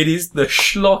that it is the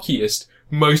schlockiest,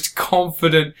 most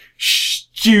confident,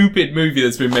 stupid movie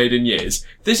that's been made in years.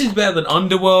 This is better than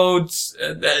Underworld's.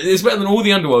 It's better than all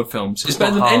the Underworld films. It's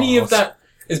better than any of that.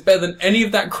 It's better than any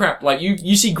of that crap. Like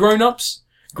you see Grown Ups?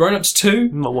 Grown Ups 2?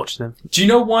 I'm not watching them. Do you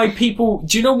know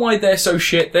why they're so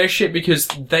shit? They're shit because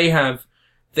they have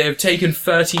taken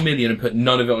 30 million and put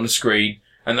none of it on the screen.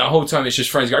 And the whole time it's just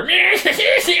friends going,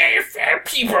 fat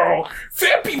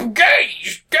people,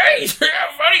 gays,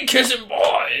 funny kissing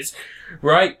boys.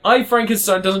 Right? I,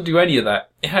 Frankenstein doesn't do any of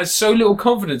that. It has so little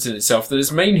confidence in itself that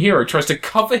its main hero tries to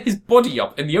cover his body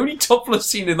up in the only topless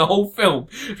scene in the whole film.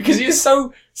 Because he is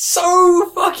so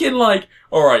fucking like,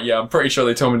 alright, yeah, I'm pretty sure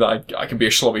they told me that I can be a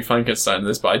schlubby Frankenstein in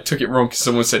this, but I took it wrong because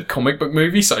someone said comic book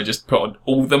movie, so I just put on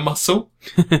all the muscle.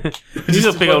 He's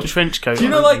got a big old trench coat. Do you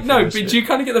know, like, no, but do you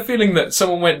kind of get the feeling that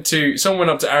someone went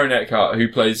up to Aaron Eckhart, who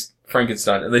plays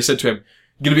Frankenstein, and they said to him,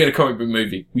 you're gonna be in a comic book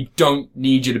movie. We don't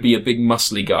need you to be a big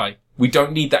muscly guy. We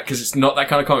don't need that because it's not that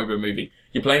kind of comic book movie.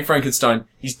 You're playing Frankenstein.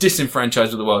 He's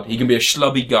disenfranchised with the world. He can be a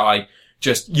schlubby guy.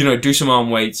 Just, do some arm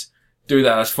weights. Do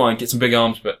that. That's fine. Get some big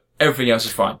arms, but everything else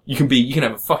is fine. You can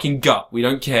have a fucking gut. We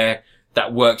don't care.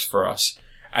 That works for us.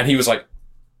 And he was like,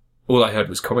 all I heard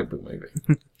was comic book movie.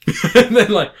 And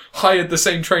then like hired the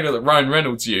same trainer that Ryan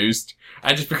Reynolds used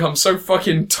and just become so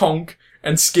fucking tonk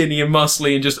and skinny and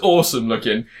muscly and just awesome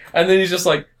looking. And then he's just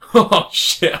like, oh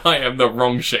shit, I am the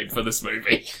wrong shape for this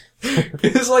movie.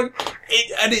 It's like,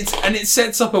 it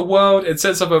sets up a world, it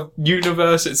sets up a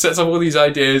universe, it sets up all these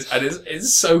ideas, and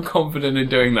it's so confident in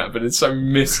doing that, but it's so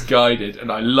misguided,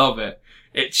 and I love it.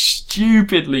 It's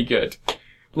stupidly good.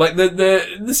 Like,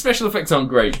 the special effects aren't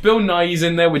great. Bill Nighy's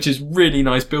in there, which is really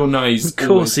nice. Bill Nighy's of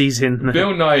course he's in there.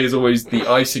 Bill Nighy is always the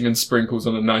icing and sprinkles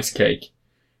on a nice cake.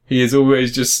 He is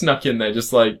always just snuck in there,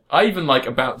 just like, I even like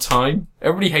About Time.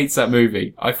 Everybody hates that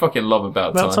movie. I fucking love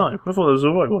About Time. About Time? I thought it was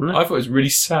alright, wasn't it? I thought it was really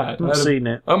sad. I've not seen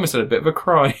it. I almost had a bit of a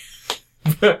cry.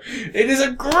 But it is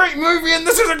a great movie, and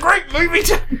this is a great movie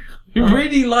too. You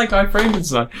really like I,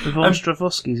 Frankenstein. Yvonne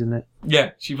Strahovski's in it.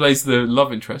 Yeah, she plays the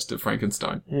love interest of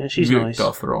Frankenstein. Yeah, she's nice.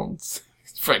 Thrones.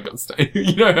 Frankenstein.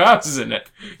 You know who else is in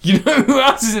it? You know who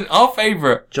else is in our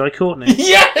favourite? Jai Courtney.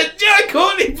 Yeah, Jai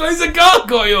Courtney plays a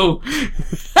gargoyle.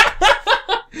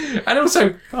 And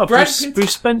also, Bruce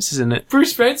Spencer's in it.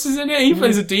 Bruce Spencer's in it. He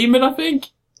plays a demon, I think.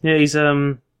 Yeah, he's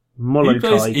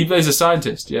Molokai. He plays a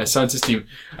scientist. Yeah, scientist demon.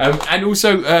 And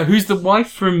also, who's the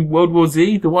wife from World War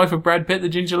Z? The wife of Brad Pitt, the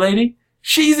ginger lady.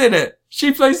 She's in it.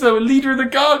 She plays the leader of the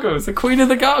Gargoyles, the queen of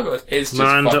the Gargoyles. It's just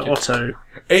Miranda Otto.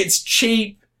 It's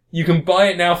cheap. You can buy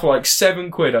it now for like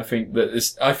 £7, I think.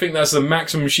 I think that's the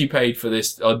maximum she paid for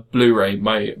this Blu-ray.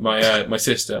 My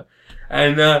sister,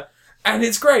 and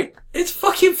it's great. It's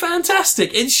fucking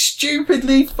fantastic. It's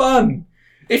stupidly fun.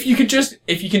 If you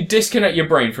can disconnect your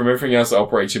brain from everything else that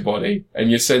operates your body, and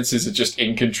your senses are just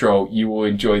in control, you will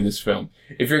enjoy this film.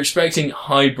 If you're expecting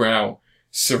highbrow,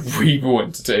 cerebral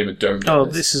entertainment, don't. Oh,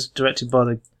 this is directed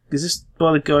by is this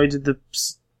by the guy who did the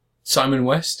Simon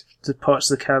West? The Pirates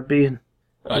of the Caribbean.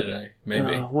 I don't know.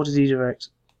 Maybe. What did he direct?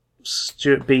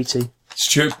 Stuart Beattie.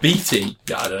 Stuart Beattie.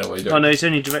 Yeah, I don't know what you're doing. Oh no, he's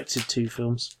only directed 2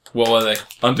 films. What were they?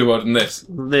 Underworld and this.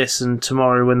 This and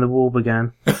Tomorrow When the War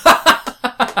Began.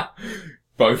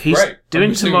 Both He's great.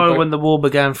 doing Tomorrow When the War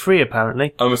Began 3,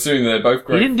 apparently. I'm assuming they're both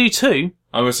great. He didn't do 2.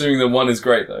 I'm assuming that one is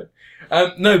great, though.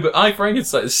 No, but I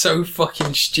Frankenstein is so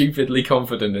fucking stupidly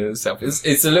confident in itself.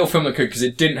 It's a little film that could, because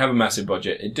it didn't have a massive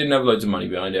budget. It didn't have loads of money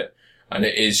behind it. And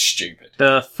it is stupid.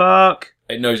 The fuck?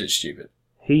 It knows it's stupid.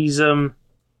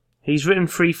 He's written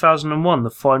 3001, The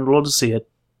Final Odyssey, a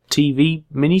TV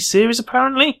miniseries,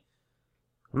 apparently.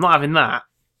 I'm not having that.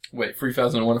 Wait,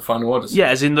 3001 A Final Odyssey? Yeah,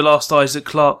 as in the Last Isaac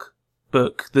Clarke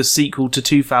book, the sequel to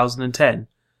 2010.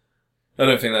 I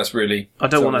don't think that's really... I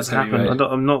don't want that to happen.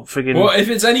 I'm not friggin'... Well, if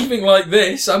it's anything like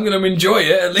this, I'm going to enjoy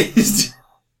it, at least.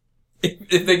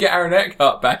 if they get Aaron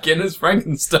Eckhart back in as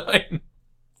Frankenstein.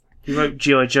 He wrote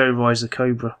G.I. Joe Rise of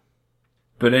Cobra.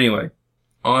 But anyway,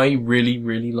 I really,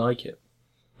 really like it.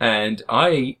 And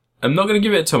I am not going to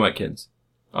give it to Tom Atkins.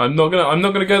 I'm not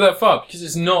going to go that far, because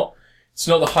it's not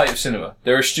the height of cinema.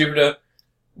 There are stupider...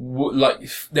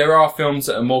 there are films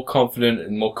that are more confident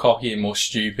and more cocky and more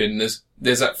stupid, and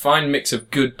there's that fine mix of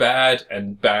good bad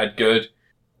and bad good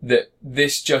that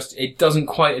this it doesn't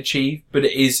quite achieve, but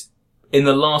it is, in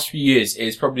the last few years, it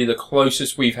is probably the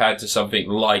closest we've had to something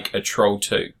like a Troll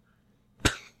 2.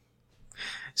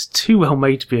 It's too well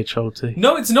made to be a Troll 2.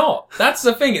 No, it's not. That's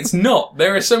the thing, it's not.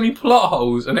 There are so many plot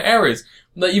holes and errors.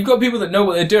 Like, you've got people that know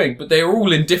what they're doing, but they are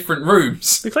all in different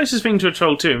rooms. The closest thing to a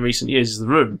Troll 2 in recent years is The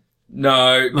Room.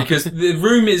 No, because The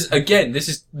Room is, again,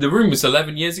 The Room was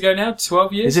 11 years ago now,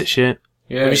 12 years? Is it shit?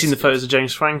 Yeah. Have you seen the photos of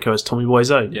James Franco as Tommy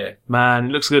Wiseau? Yeah. Man,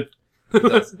 it looks good. But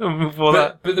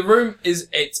The Room is,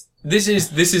 this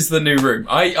is the new Room.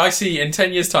 I see in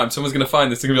 10 years' time, someone's going to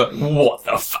find this and going to be like, what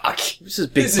the fuck? This is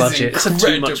big budget. It's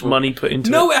too much money put into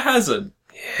it. No, it hasn't.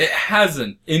 Yeah. It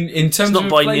hasn't. In terms it's not of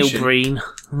by inflation, Neil Breen.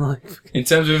 In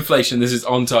terms of inflation, this is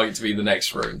on target to be the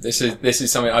next Room. This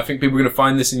is something, I think people are going to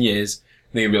find this in years,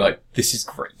 and they're going to be like, this is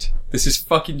great. This is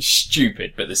fucking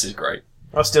stupid, but this is great.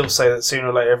 I still say that sooner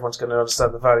or later everyone's going to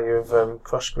understand the value of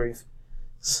crushed grief.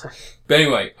 But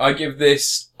anyway, I give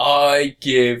this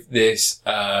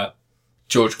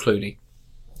George Clooney.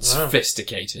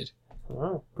 Sophisticated.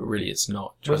 Wow. But really it's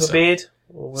not. With a beard?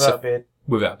 Or without a beard?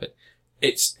 Without a beard.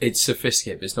 It's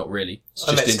sophisticated, but it's not really. It's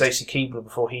I met Stacey Keebler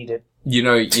before he did. You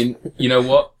know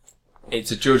what?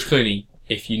 It's a George Clooney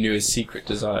if you knew his secret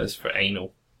desires for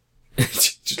anal.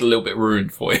 Just a little bit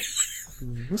ruined for you.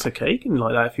 That's okay, he can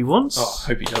like that if he wants. Oh, I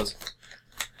hope he does.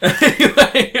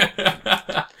 Anyway,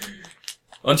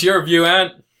 on to your review,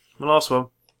 Ant. My last one.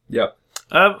 Yep.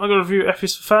 I got a review of F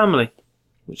is for Family,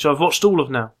 which I've watched all of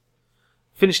now.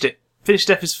 Finished it. Finished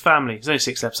F is for Family. There's only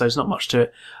 6 episodes, not much to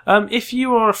it. If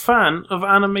you are a fan of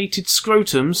animated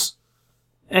scrotums,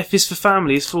 F is for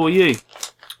Family is for you.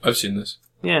 I've seen this.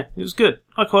 Yeah, it was good.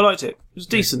 I quite liked it. It was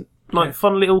decent.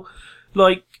 Fun little...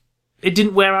 it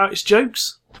didn't wear out its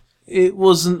jokes. It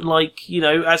wasn't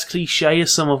as cliche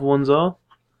as some other ones are.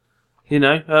 It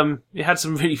had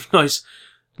some really nice,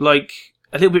 a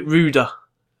little bit ruder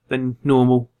than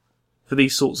normal for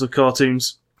these sorts of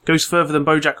cartoons. Goes further than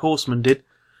BoJack Horseman did.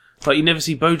 You never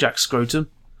see BoJack's scrotum.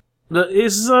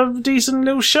 It's a decent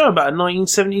little show about a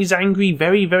 1970s angry,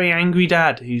 very, very angry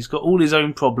dad who's got all his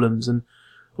own problems and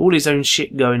all his own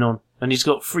shit going on. And he's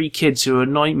got 3 kids who are a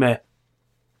nightmare.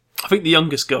 I think the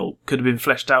youngest girl could have been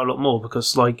fleshed out a lot more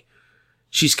because,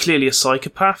 she's clearly a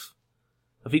psychopath.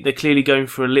 I think they're clearly going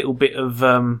for a little bit of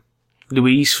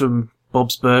Louise from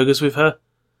Bob's Burgers with her.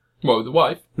 What, with the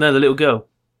wife? No, the little girl.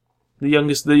 The young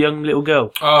little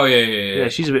girl. Oh, yeah. Yeah,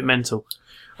 she's a bit mental.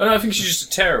 I think she's just a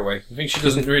tearaway. I think she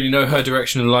doesn't really know her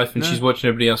direction in life and she's watching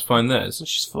everybody else find theirs.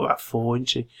 She's about 4, isn't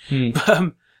she?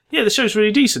 But, the show's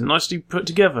really decent. Nicely put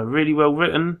together. Really well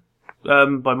written.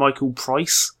 By Michael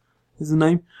Price is the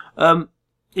name.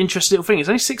 Interesting little thing. It's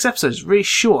only 6 episodes. Really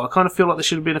short. I kind of feel like there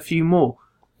should have been a few more.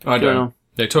 I don't.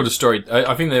 They told a story.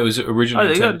 I think there was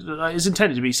originally intended. It was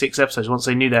intended to be 6 episodes. Once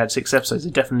they knew they had 6 episodes, they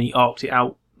definitely arced it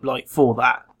out for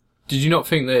that. Did you not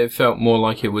think that it felt more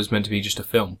like it was meant to be just a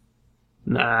film?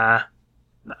 Nah.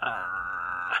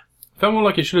 Felt more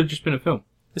like it should have just been a film.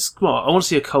 I want to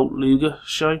see a Colt Luger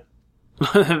show.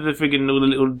 They're figuring all the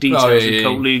little details of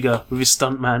Colt Luger with his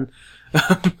stuntman.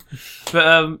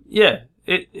 But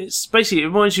it's basically, it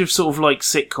reminds you of sort of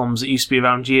sitcoms that used to be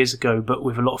around years ago, but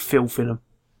with a lot of filth in them.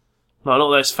 A lot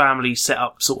of those family set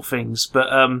up sort of things. But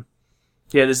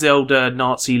there's the old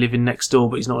Nazi living next door,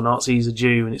 but he's not a Nazi, he's a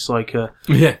Jew, and it's like a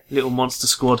little Monster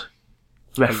Squad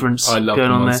reference I love going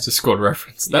the on Monster there. Squad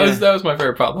reference. That was my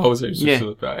favourite part of the whole series.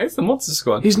 It's the Monster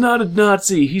Squad. He's not a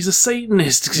Nazi, he's a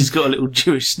Satanist, because he's got a little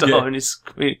Jewish star in his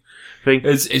screen. thing.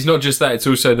 It's not just that, it's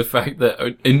also the fact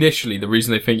that initially the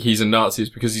reason they think he's a Nazi is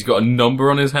because he's got a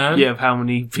number on his hand. Yeah, of how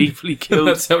many people he killed.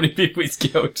 That's how many people he's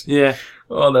killed. Yeah.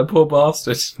 Oh, that poor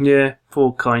bastard. Yeah,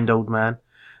 poor kind old man.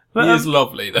 But, he is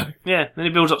lovely, though. Yeah, then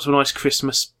it builds up to a nice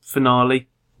Christmas finale.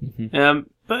 Mm-hmm.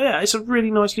 But yeah, it's a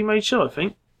really nicely made show, I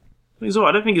think. It's alright.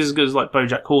 I don't think it's as good as like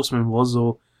BoJack Horseman was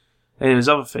or any of his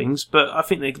other things, but I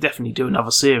think they could definitely do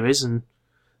another series and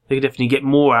they could definitely get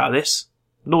more out of this.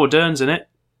 Laura Dern's in it.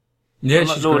 Yeah,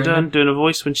 she's Laura Dern doing a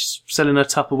voice when she's selling her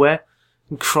Tupperware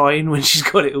and crying when she's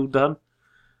got it all done.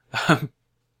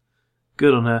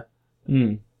 Good on her.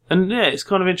 Mm. And yeah, it's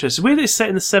kind of interesting. Weird it's set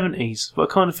in the 70s, but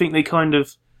I kind of think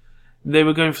they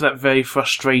were going for that very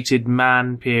frustrated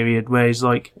man period where he's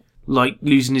like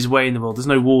losing his way in the world. There's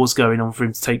no wars going on for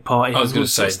him to take part in. I was going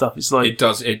to say stuff. It's like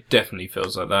it definitely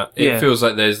feels like that. It feels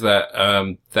like there's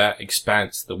that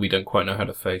expanse that we don't quite know how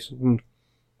to face.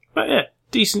 But yeah,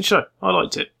 decent show. I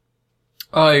liked it.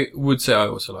 I would say I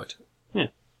also liked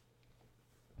it.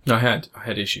 Yeah. I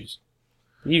had issues.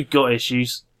 You've got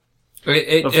issues.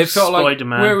 It felt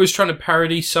Spider-Man. like where it was trying to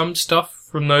parody some stuff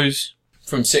from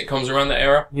sitcoms around that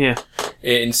era. Yeah.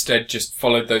 It instead just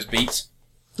followed those beats.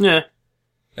 Yeah.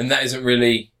 And that isn't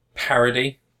really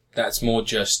parody. That's more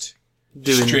just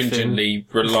Doing stringently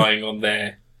relying on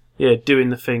their... Yeah,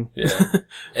 doing the thing. Yeah.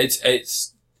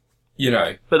 It's, you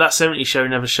know... But that 70s show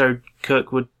never showed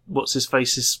Kirkwood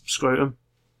what's-his-face's scrotum.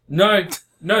 No,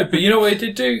 but you know what it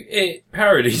did do? It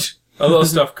parodied a lot of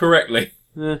stuff correctly.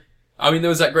 Yeah. I mean, there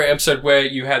was that great episode where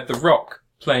you had The The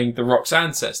playing The Rock's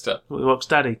ancestor. The Rock's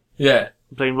daddy. Yeah.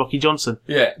 Playing Rocky Johnson.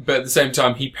 Yeah, but at the same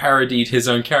time, he parodied his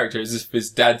own character as if his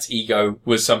dad's ego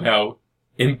was somehow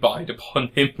imbibed upon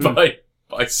him by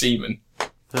semen.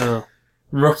 Oh.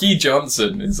 Rocky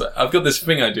Johnson is like, I've got this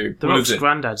thing I do. The What Rock's is it?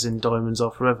 granddad's in Diamonds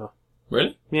Are Forever.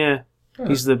 Really? Yeah. Oh.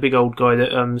 He's the big old guy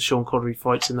that Sean Connery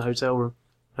fights in the hotel room.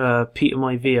 Peter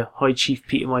Maivia. High Chief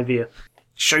Peter Maivia.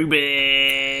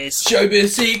 Showbiz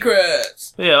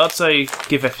secrets! Yeah, I'd say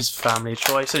give F his family a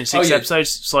try. It's only 6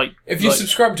 episodes. It's like... If you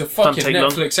subscribe to fucking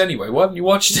Netflix anyway, why haven't you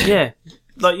watched it? Yeah.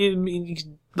 Like,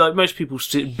 like most people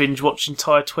binge watch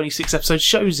entire 26 episode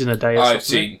shows in a day or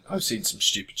something. I've seen some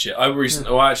stupid shit. I've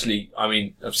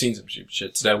seen some stupid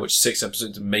shit today. I watched 6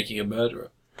 episodes of Making a Murderer.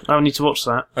 I need to watch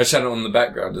that. I had it on in the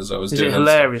background as I was doing it. Is it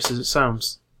hilarious as it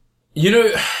sounds? You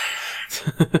know...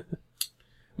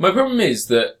 My problem is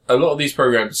that a lot of these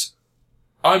programs,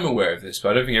 I'm aware of this, but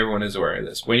I don't think everyone is aware of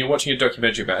this. When you're watching a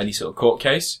documentary about any sort of court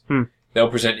case, they'll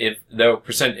present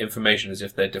information as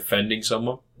if they're defending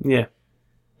someone. Yeah.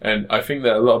 And I think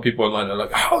that a lot of people online are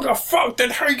like, how the fuck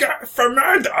did he get for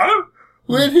murder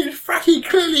when he's fucking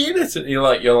clearly innocent? And you're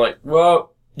like,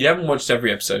 well, you haven't watched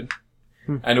every episode.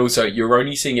 And also, you're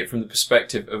only seeing it from the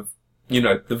perspective of,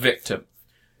 the victim.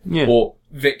 Yeah. Or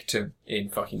victim in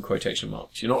fucking quotation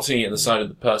marks. You're not seeing it on the side of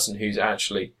the person who's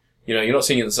actually, you're not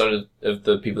seeing it on the side of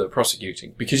the people that are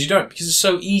prosecuting. Because you don't. Because it's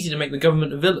so easy to make the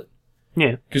government a villain.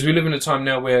 Yeah. Because we live in a time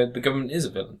now where the government is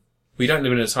a villain. We don't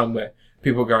live in a time where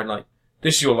people are going like,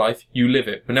 this is your life, you live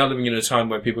it. We're now living in a time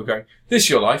where people are going, this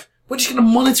is your life, we're just going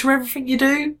to monitor everything you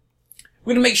do.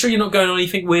 We're going to make sure you're not going on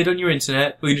anything weird on your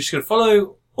internet. We're just going to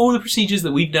follow all the procedures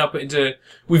that we've now put into,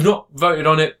 we've not voted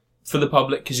on it for the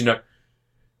public because,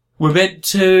 we're meant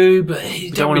to, but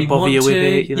you don't really bother want you to. with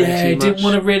it. Didn't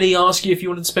want to really ask you if you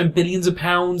wanted to spend billions of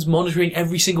pounds monitoring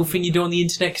every single thing you do on the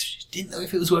internet because you didn't know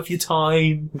if it was worth your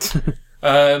time.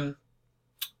 But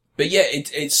yeah,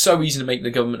 it's so easy to make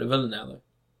the government a villain now, though.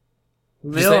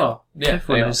 They are. Yeah,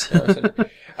 they are.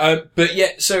 But yeah,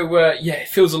 it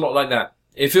feels a lot like that.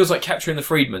 It feels like Capturing the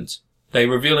Freedmans. They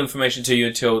reveal information to you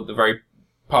until the very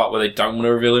part where they don't want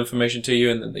to reveal information to you,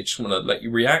 and then they just want to let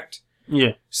you react.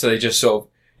 Yeah. So they just sort of,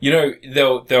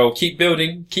 they'll keep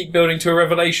building to a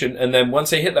revelation, and then once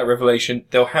they hit that revelation,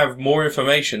 they'll have more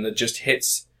information that just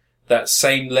hits that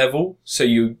same level, so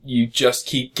you just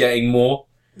keep getting more.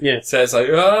 Yeah. So it's like,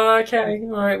 oh, okay,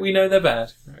 alright, we know they're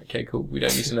bad. Okay, cool. We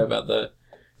don't need to know about the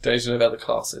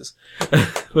classes.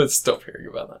 Let's stop hearing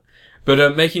about that.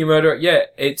 But, Making a Murderer, yeah,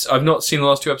 I've not seen the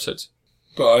last 2 episodes.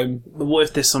 But what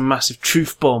if there's some massive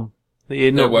truth bomb that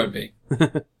you're not... There won't be.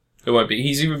 There won't be.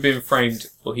 He's either been framed,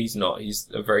 or he's not. He's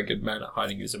a very good man at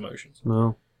hiding his emotions.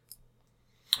 Well.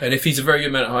 And if he's a very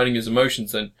good man at hiding his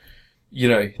emotions, then,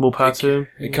 more power to him.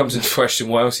 It comes into question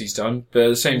what else he's done. But at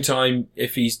the same time,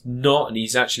 if he's not, and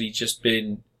he's actually just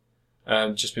been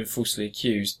falsely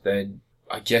accused, then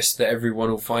I guess that everyone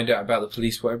will find out about the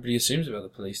police what everybody assumes about the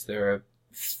police. They're a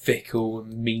fickle,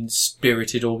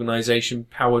 mean-spirited organisation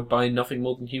powered by nothing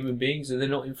more than human beings, and they're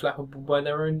not inflammable by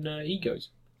their own egos.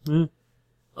 Mm.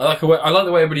 I like the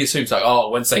way everybody assumes, like,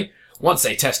 once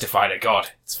they testify to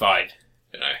God, it's fine.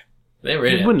 They're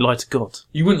in it. You wouldn't lie to God.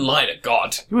 You wouldn't lie to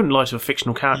God. You wouldn't lie to a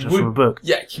fictional character from a book.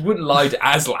 Yeah, you wouldn't lie to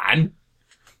Aslan.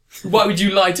 Why would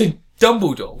you lie to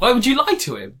Dumbledore? Why would you lie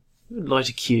to him? You wouldn't lie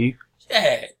to Q.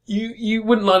 Yeah, you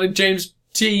wouldn't lie to James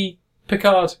T.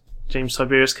 Picard. James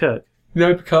Tiberius Kirk.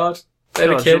 No, Picard. They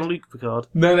had a kid. Jean-Luc Picard.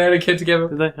 No, they had a kid together.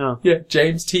 Did they? Oh. Yeah,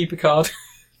 James T. Picard.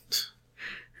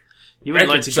 You wouldn't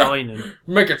lie to Guinan.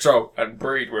 Make a child and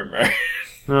breed with me.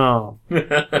 Oh.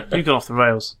 You've gone off the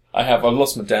rails. I have. I've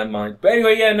lost my damn mind. But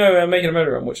anyway, yeah, no, Making a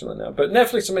Murderer, I'm watching that now. But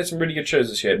Netflix have made some really good shows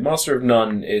this year. Master of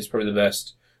None is probably the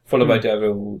best. Followed by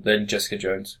Devil, then Jessica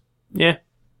Jones. Yeah.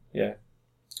 Yeah.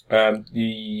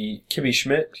 The Kimmy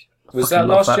Schmidt. Was that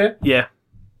last year? Yeah.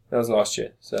 That was last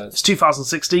year. So it's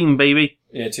 2016, baby.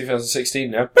 Yeah,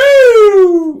 2016 now.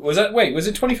 Boo! Was it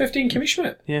 2015 Kimmy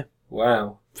Schmidt? Yeah.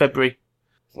 Wow. February.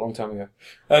 It's a long time ago.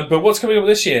 But what's coming up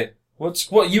this year? What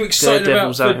are you excited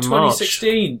about for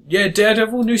 2016? Yeah,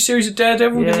 Daredevil, new series of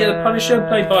Daredevil. Yeah, the Punisher,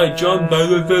 played by John.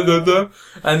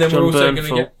 And then we're also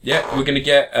going to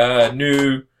get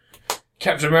new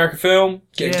Captain America film,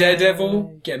 get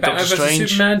Daredevil, get Batman vs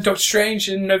Superman, Doctor Strange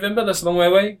in November. That's a long way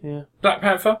away. Yeah. Black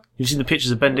Panther. You've seen the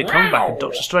pictures of Benedict Cumberbatch in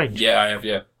Doctor Strange? Yeah, I have.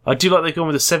 Yeah. I do like they've gone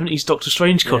with a 70s Doctor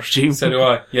Strange costume. So do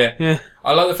I. Yeah. Yeah.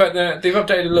 I like the fact that they've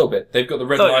updated a little bit. They've got the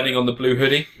red lining on the blue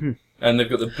hoodie. And they've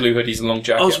got the blue hoodies and long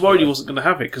jacket. I was worried he wasn't going to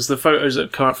have it, because the photos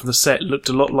that come out from the set looked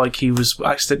a lot like he was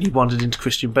accidentally wandered into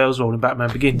Christian Bale's role in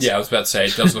Batman Begins. Yeah, I was about to say,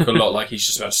 it does look a lot like he's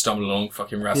just about to stumble along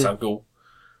fucking Ra's al Ghul.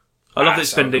 I love that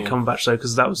it's Benedict Cumberbatch, though,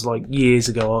 because that was like years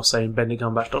ago I was saying Benedict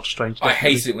Cumberbatch, Doctor Strange. Definitely. I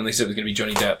hated it when they said it was going to be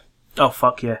Johnny Depp. Oh,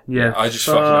 fuck yeah. Yeah. I just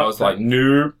I was like,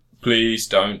 no, please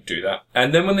don't do that.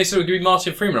 And then when they said it was going to be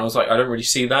Martin Freeman, I was like, I don't really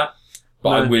see that. But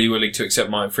I'm really willing to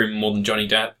accept Martin Freeman more than Johnny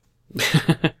Depp.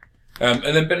 And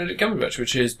then Benedict Cumberbatch,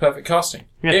 which is perfect casting.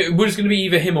 Yeah. It was going to be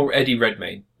either him or Eddie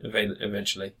Redmayne,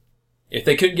 eventually. If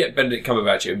they couldn't get Benedict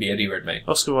Cumberbatch, it would be Eddie Redmayne.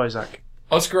 Oscar Isaac.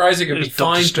 Oscar Isaac would be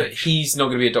fine, but he's not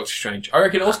going to be a Doctor Strange. I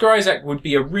reckon Oscar Isaac would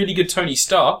be a really good Tony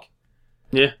Stark.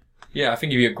 Yeah. Yeah, I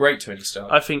think he'd be a great Tony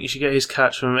Stark. I think you should get his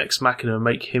catch from Ex Machina and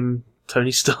make him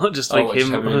Tony Stark, just like him.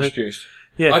 Just have him introduced.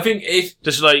 Yeah. I think if...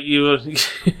 Just like you were...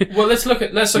 Well, let's look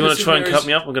at... You want to try and cut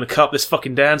me up? I'm going to cut up this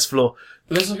fucking dance floor.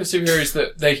 Let's look at superheroes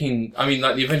that they can... I mean,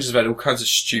 like, the Avengers have had all kinds of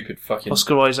stupid fucking...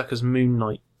 Oscar Isaac as Moon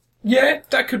Knight. Yeah,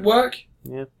 that could work.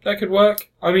 Yeah. That could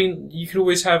work. I mean, you could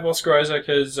always have Oscar Isaac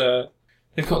as...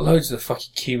 They've got loads of the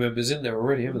fucking key members in there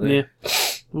already, haven't they? Yeah.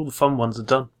 All the fun ones are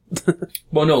done.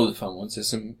 Well, not all the fun ones. There's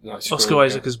some, like... Oscar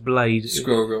Isaac as Blade.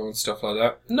 Squirrel Girl and stuff like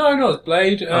that. No, not as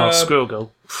Blade. Squirrel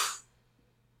Girl.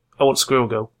 I want Squirrel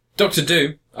Girl. Doctor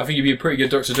Doom. I think you'd be a pretty good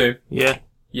Doctor Doom. Yeah.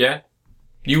 Yeah.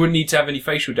 You wouldn't need to have any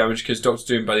facial damage because Doctor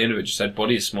Doom, by the end of it, just had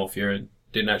body dysmorphia and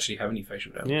didn't actually have any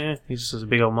facial damage. Yeah, he just has a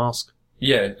big old mask.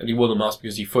 Yeah, and he wore the mask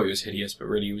because he thought he was hideous, but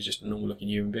really he was just a normal-looking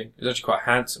human being. He was actually quite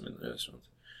handsome in the first one.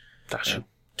 Dashing.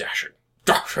 Dashing.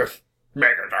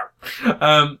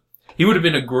 He would have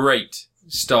been a great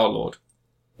Star-Lord.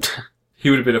 He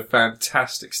would have been a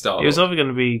fantastic Star-Lord. It was either going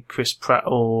to be Chris Pratt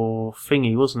or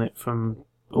Thingy, wasn't it, from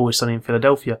Always Sunny in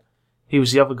Philadelphia. He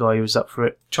was the other guy who was up for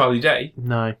it. Charlie Day?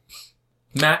 No.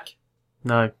 Mac?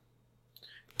 No.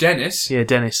 Dennis? Yeah,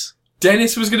 Dennis.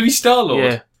 Dennis was going to be Star-Lord?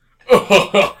 Yeah.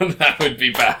 Oh, that would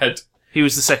be bad. He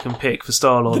was the second pick for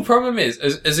Star-Lord. The problem is,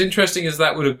 as interesting as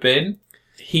that would have been,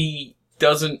 he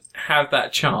doesn't have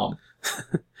that charm.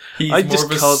 He's I just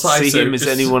can't see him as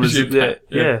anyone as...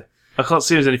 Yeah. I can't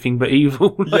see him as anything but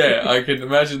evil. Yeah, I can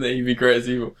imagine that he'd be great as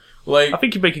evil. Like, I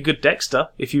think he'd make a good Dexter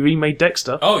if you remade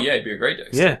Dexter. Oh yeah, he'd be a great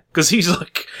Dexter. Yeah, because he's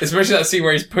like... Especially that scene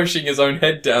where he's pushing his own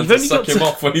head down to suck him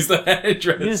off when he's the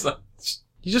hairdresser. Yeah.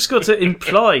 You just got to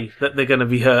imply that they're going to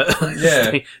be hurt.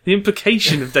 Yeah. The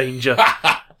implication of danger.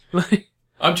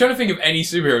 I'm trying to think of any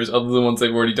superheroes other than the ones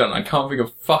they've already done. I can't think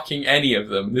of fucking any of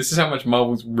them. This is how much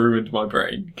Marvel's ruined my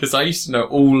brain. Because I used to know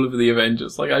all of the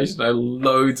Avengers. Like, I used to know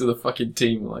loads of the fucking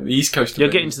team. Like, the East Coast You're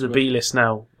getting to the B-list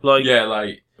now. Like, yeah,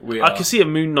 like... I can see a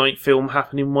Moon Knight film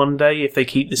happening one day if they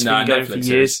keep this thing going for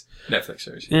years. Netflix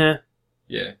series. Yeah.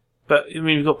 Yeah. But, I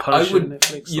mean, we've got Punisher on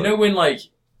Netflix. You know when, like,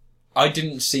 I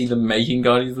didn't see them making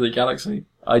Guardians of the Galaxy?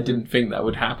 I didn't think that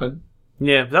would happen.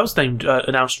 Yeah, that was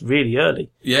announced really early.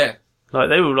 Yeah. Like,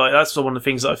 they were like, that's one of the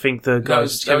things that I think the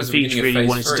guys Kevin Feige really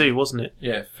wanted to do, wasn't it?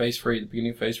 Yeah, Phase 3, the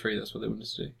beginning of Phase 3, that's what they wanted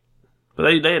to do.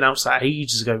 But they announced that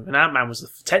ages ago. And Ant-Man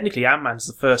was technically Ant-Man's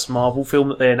the first Marvel film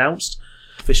that they announced.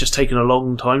 It's just taken a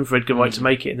long time for Edgar Wright to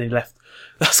make it, and they left.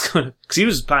 That's kind of because he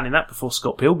was planning that before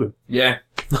Scott Pilgrim. Yeah,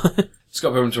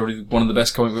 Scott Pilgrim's already one of the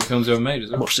best comic book films ever made,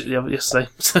 isn't it? Watched it yesterday.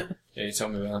 Yeah, you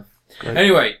told me about that. Great.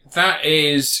 Anyway, that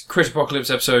is Crit Apocalypse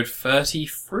episode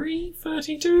 33,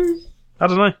 32? I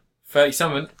don't know. 30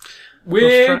 something.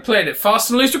 We're playing it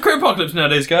fast and loose with Crit Apocalypse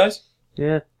nowadays, guys.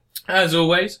 Yeah. As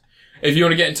always, if you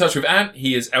want to get in touch with Ant,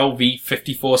 he is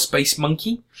LV54 Space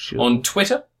Monkey on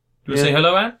Twitter. You want to say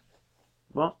hello, Ant?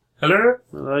 What? Hello?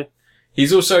 Hello.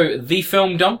 He's also The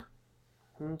Film Dump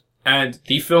and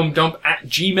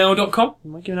thefilmdump@gmail.com.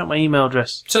 Am I giving out my email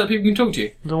address? So that people can talk to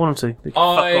you. I don't want them to.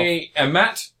 I am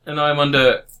Matt, and I'm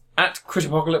under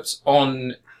 @Critapocalypse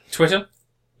on Twitter.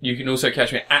 You can also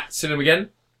catch me at Cinemageddon,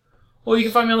 or you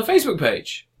can find me on the Facebook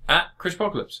page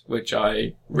 @Critapocalypse, which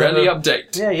I rarely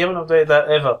update. Yeah, you haven't updated that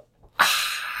ever.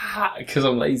 Because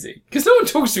I'm lazy. Because no one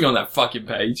talks to me on that fucking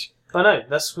page. I know.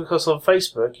 That's because on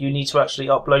Facebook you need to actually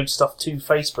upload stuff to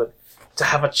Facebook to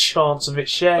have a chance of it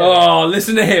shared. Oh,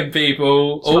 listen to him,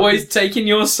 people. It's always taking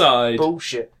your side.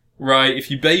 Bullshit. Right, if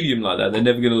you baby them like that, they're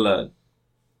never going to learn.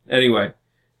 Anyway,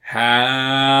 have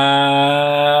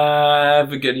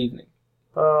a good evening.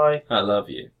 Bye. I love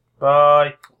you.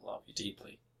 Bye. I love you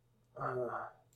deeply.